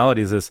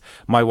intentionalities is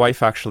my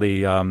wife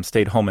actually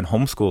stayed home and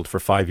homeschooled for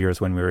 5 years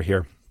when we were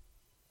here,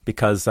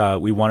 because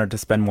we wanted to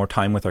spend more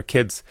time with our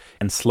kids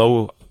and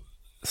slow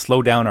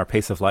down our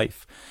pace of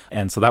life.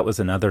 And so that was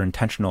another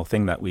intentional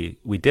thing that we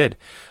did.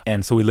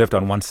 And so we lived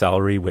on one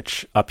salary,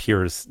 which up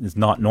here is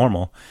not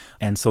normal.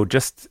 And so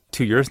just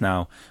 2 years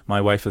now, my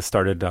wife has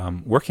started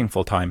working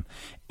full time.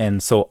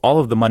 And so all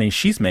of the money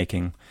she's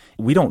making,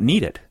 we don't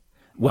need it.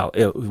 Well,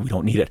 we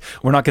don't need it.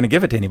 We're not going to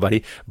give it to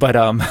anybody, but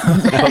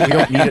we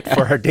don't need it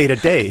for our day to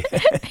day.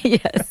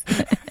 Yes.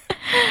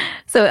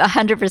 So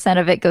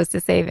 100% of it goes to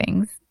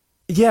savings.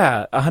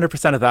 Yeah,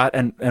 100% of that,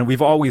 and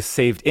we've always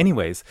saved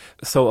anyways.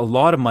 So a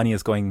lot of money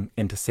is going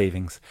into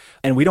savings,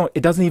 and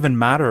it doesn't even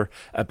matter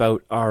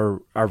about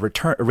our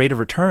rate of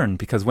return,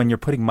 because when you're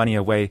putting money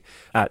away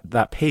at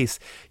that pace,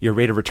 your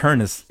rate of return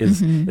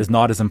is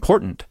not as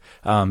important,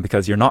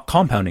 because you're not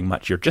compounding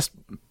much. You're just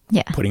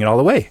putting it all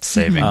away.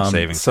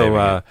 Saving.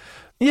 So,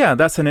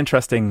 that's an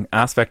interesting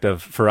aspect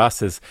for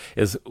us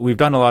is we've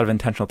done a lot of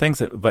intentional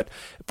things, but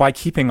by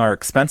keeping our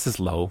expenses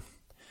low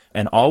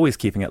and always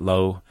keeping it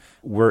low,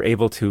 we're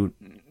able to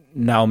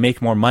now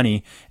make more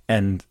money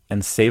and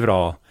save it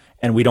all.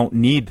 And we don't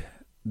need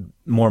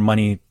more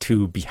money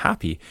to be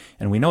happy.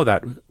 And we know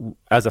that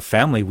as a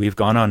family, we've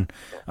gone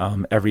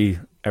on every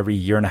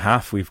year and a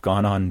half, we've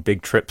gone on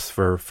big trips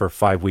for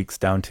 5 weeks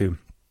down to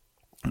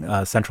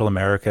Central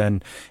America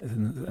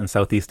and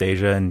Southeast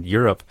Asia and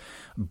Europe.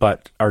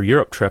 But our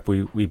Europe trip,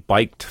 we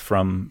biked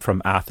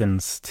from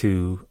Athens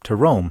to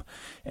Rome,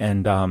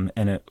 and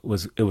it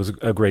was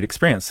a great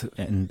experience,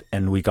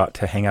 and we got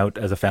to hang out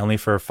as a family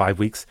for 5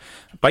 weeks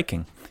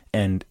biking,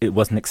 and it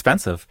wasn't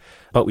expensive,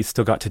 but we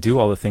still got to do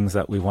all the things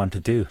that we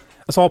wanted to do.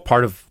 It's all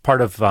part of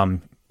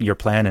your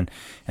plan,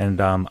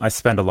 and I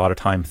spend a lot of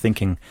time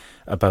thinking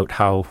about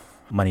how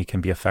money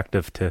can be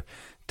effective to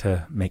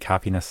make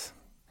happiness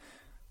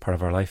part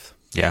of our life.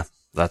 Yeah,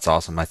 that's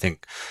awesome. I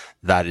think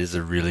that is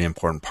a really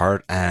important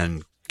part,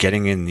 and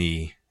getting in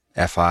the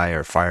FI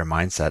or FIRE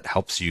mindset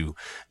helps you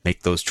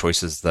make those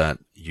choices that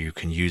you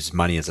can use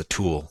money as a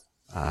tool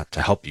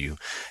to help you.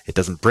 It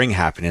doesn't bring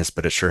happiness,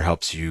 but it sure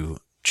helps you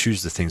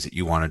choose the things that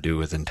you want to do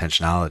with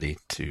intentionality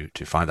to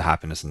find the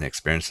happiness and the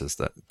experiences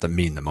that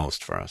mean the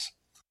most for us.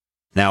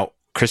 Now,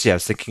 Chrissy, I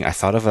was thinking, I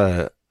thought of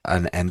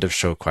an end of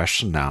show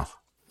question now.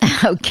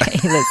 Okay,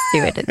 let's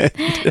do it.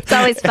 It's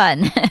always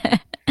fun.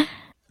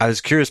 I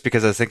was curious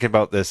because I was thinking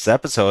about this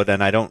episode,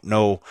 and I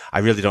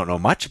really don't know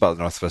much about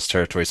the Northwest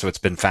Territories. So it's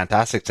been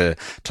fantastic to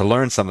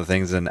learn some of the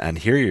things and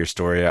hear your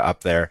story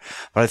up there.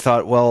 But I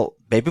thought, well,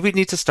 maybe we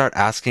need to start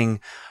asking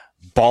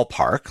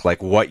ballpark,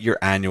 like what your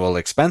annual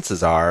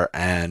expenses are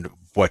and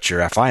what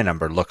your FI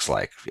number looks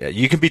like.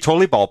 You can be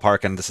totally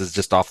ballpark, and this is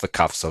just off the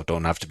cuff, so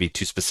don't have to be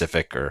too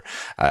specific, or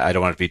I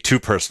don't want it to be too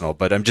personal,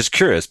 but I'm just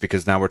curious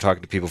because now we're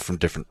talking to people from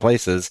different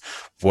places.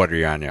 What are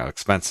your annual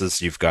expenses?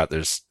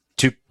 There's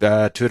two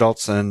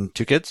adults and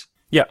 2 kids?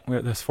 Yeah,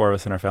 there's 4 of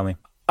us in our family.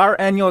 Our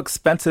annual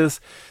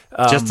expenses...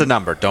 just a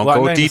number. Don't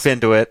go deep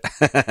into it.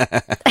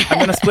 I'm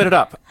going to split it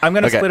up.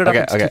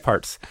 Into 2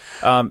 parts.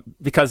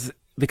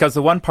 Because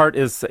the one part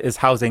is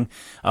housing,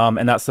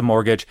 and that's the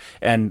mortgage,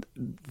 and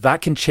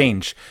that can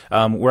change.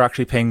 We're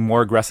actually paying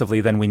more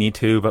aggressively than we need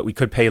to, but we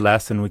could pay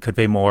less and we could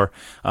pay more.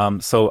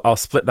 So I'll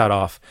split that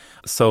off.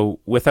 So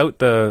without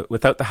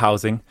the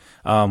housing,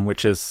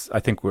 which is, I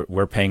think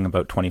we're paying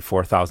about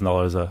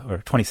 $24,000 or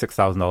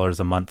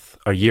 $26,000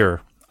 a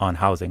year on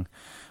housing.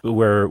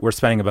 We're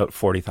spending about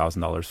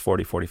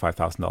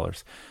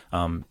 $45,000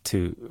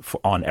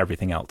 on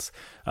everything else.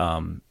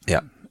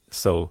 Yeah.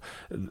 So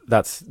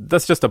that's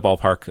just a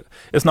ballpark.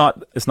 It's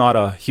not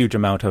a huge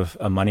amount of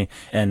money.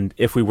 And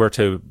if we were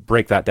to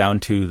break that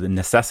down to the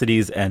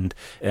necessities and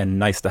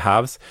nice to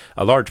haves,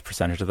 a large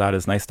percentage of that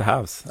is nice to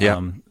haves. Yeah.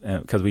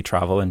 Because we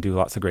travel and do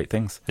lots of great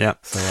things. Yeah.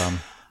 So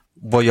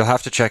well, you'll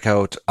have to check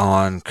out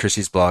on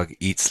Chrissy's blog,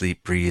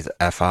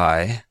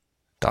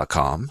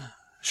 eatsleepbreathefi.com.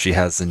 She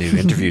has the new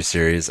interview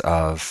series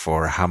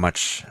for how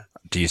much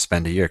do you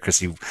spend a year?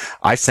 Chrissy,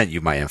 I sent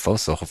you my info,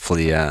 so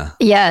hopefully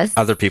yes,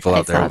 other people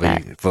out there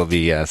will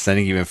be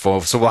sending you info.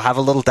 So we'll have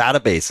a little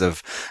database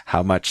of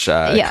how much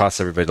it costs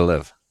everybody to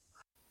live.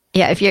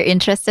 Yeah, if you're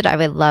interested, I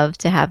would love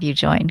to have you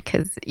join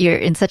because you're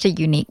in such a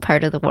unique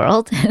part of the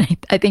world.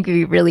 I think it would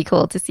be really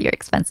cool to see your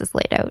expenses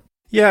laid out.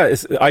 Yeah,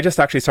 I just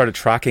actually started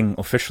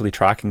officially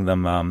tracking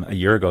them a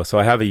year ago. So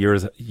I have a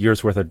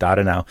year's worth of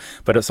data now,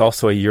 but it's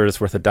also a year's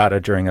worth of data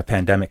during a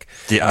pandemic.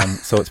 Yeah.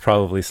 So it's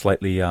probably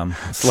slightly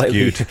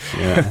skewed.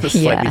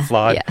 slightly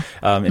flawed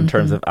in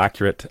terms of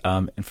accurate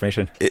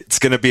information. It's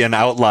going to be an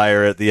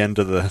outlier at the end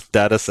of the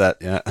data set.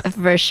 Yeah,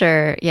 for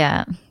sure.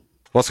 Yeah.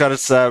 Well, Scott,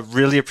 it's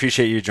really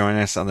appreciate you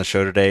joining us on the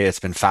show today. It's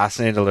been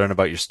fascinating to learn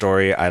about your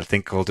story. I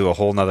think we'll do a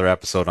whole nother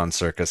episode on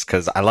Circus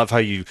because I love how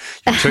you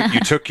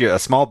took a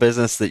small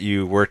business that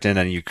you worked in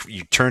and you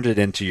turned it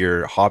into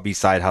your hobby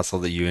side hustle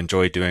that you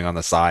enjoy doing on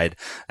the side,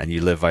 and you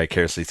live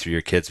vicariously through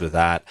your kids with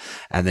that.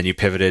 And then you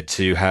pivoted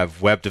to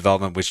have web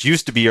development, which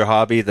used to be your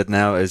hobby, that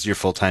now is your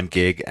full-time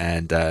gig,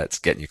 and it's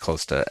getting you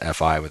close to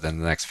FI within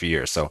the next few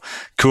years. So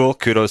cool.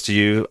 Kudos to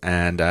you.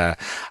 And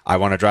I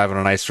want to drive on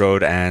a nice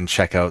road and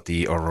check out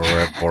the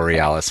Aurora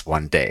Borealis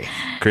one day.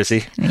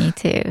 Chrissy? Me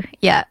too.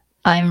 Yeah,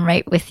 I'm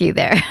right with you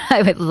there.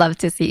 I would love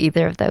to see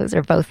either of those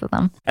or both of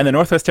them. And the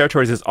Northwest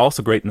Territories is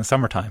also great in the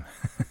summertime.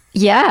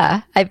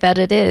 Yeah, I bet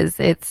it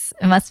is. It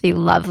must be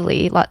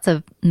lovely. Lots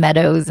of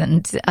meadows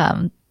and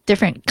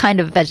different kind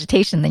of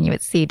vegetation than you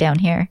would see down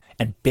here.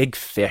 And big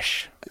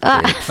fish.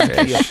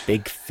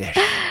 Big fish.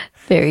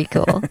 Very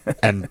cool.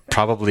 And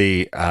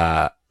probably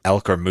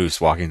elk or moose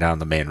walking down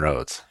the main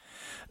roads.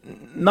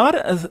 Not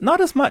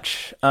as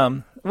much.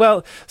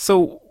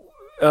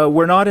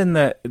 We're not in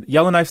the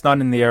Yellowknife's not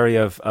in the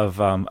area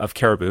of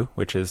caribou,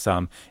 which is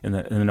in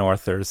the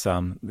north. There's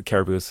the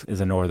caribou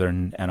is a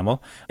northern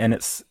animal, and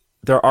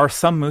there are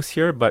some moose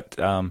here, but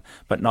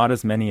not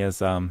as many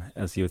as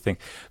you would think.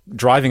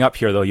 Driving up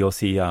here, though, you'll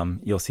see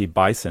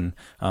bison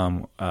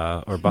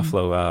or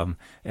buffalo,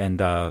 and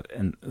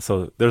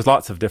so there's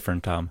lots of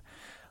different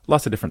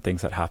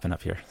things that happen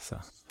up here.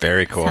 So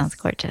very cool. Sounds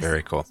gorgeous.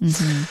 Very cool.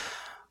 Mm-hmm.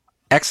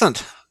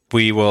 Excellent.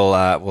 We will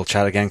we'll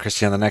chat again,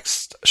 Christy, on the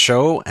next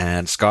show.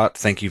 And Scott,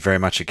 thank you very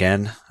much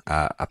again.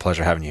 A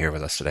pleasure having you here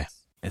with us today.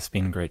 It's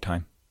been a great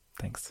time.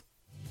 Thanks.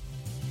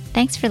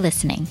 Thanks for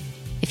listening.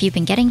 If you've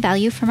been getting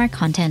value from our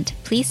content,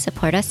 please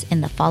support us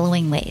in the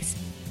following ways.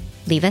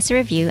 Leave us a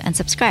review and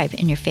subscribe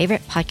in your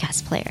favorite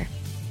podcast player.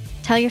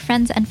 Tell your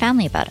friends and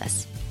family about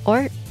us.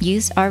 or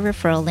use our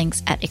referral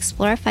links at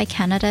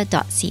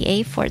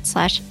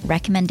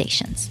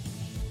explorefycanada.ca/recommendations.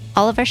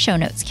 All of our show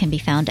notes can be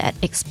found at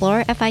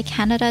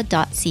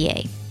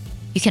explorefycanada.ca.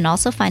 You can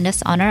also find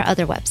us on our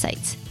other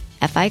websites,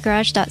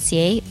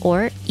 figarage.ca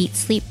or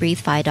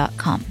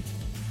eatsleepbreathefy.com.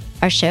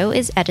 Our show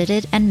is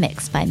edited and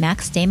mixed by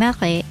Max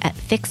Desmarais at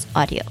Fix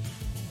Audio.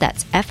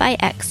 That's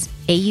FIXAUD.io.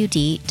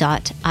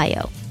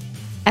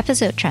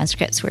 Episode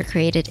transcripts were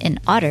created in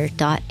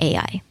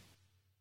Otter.ai.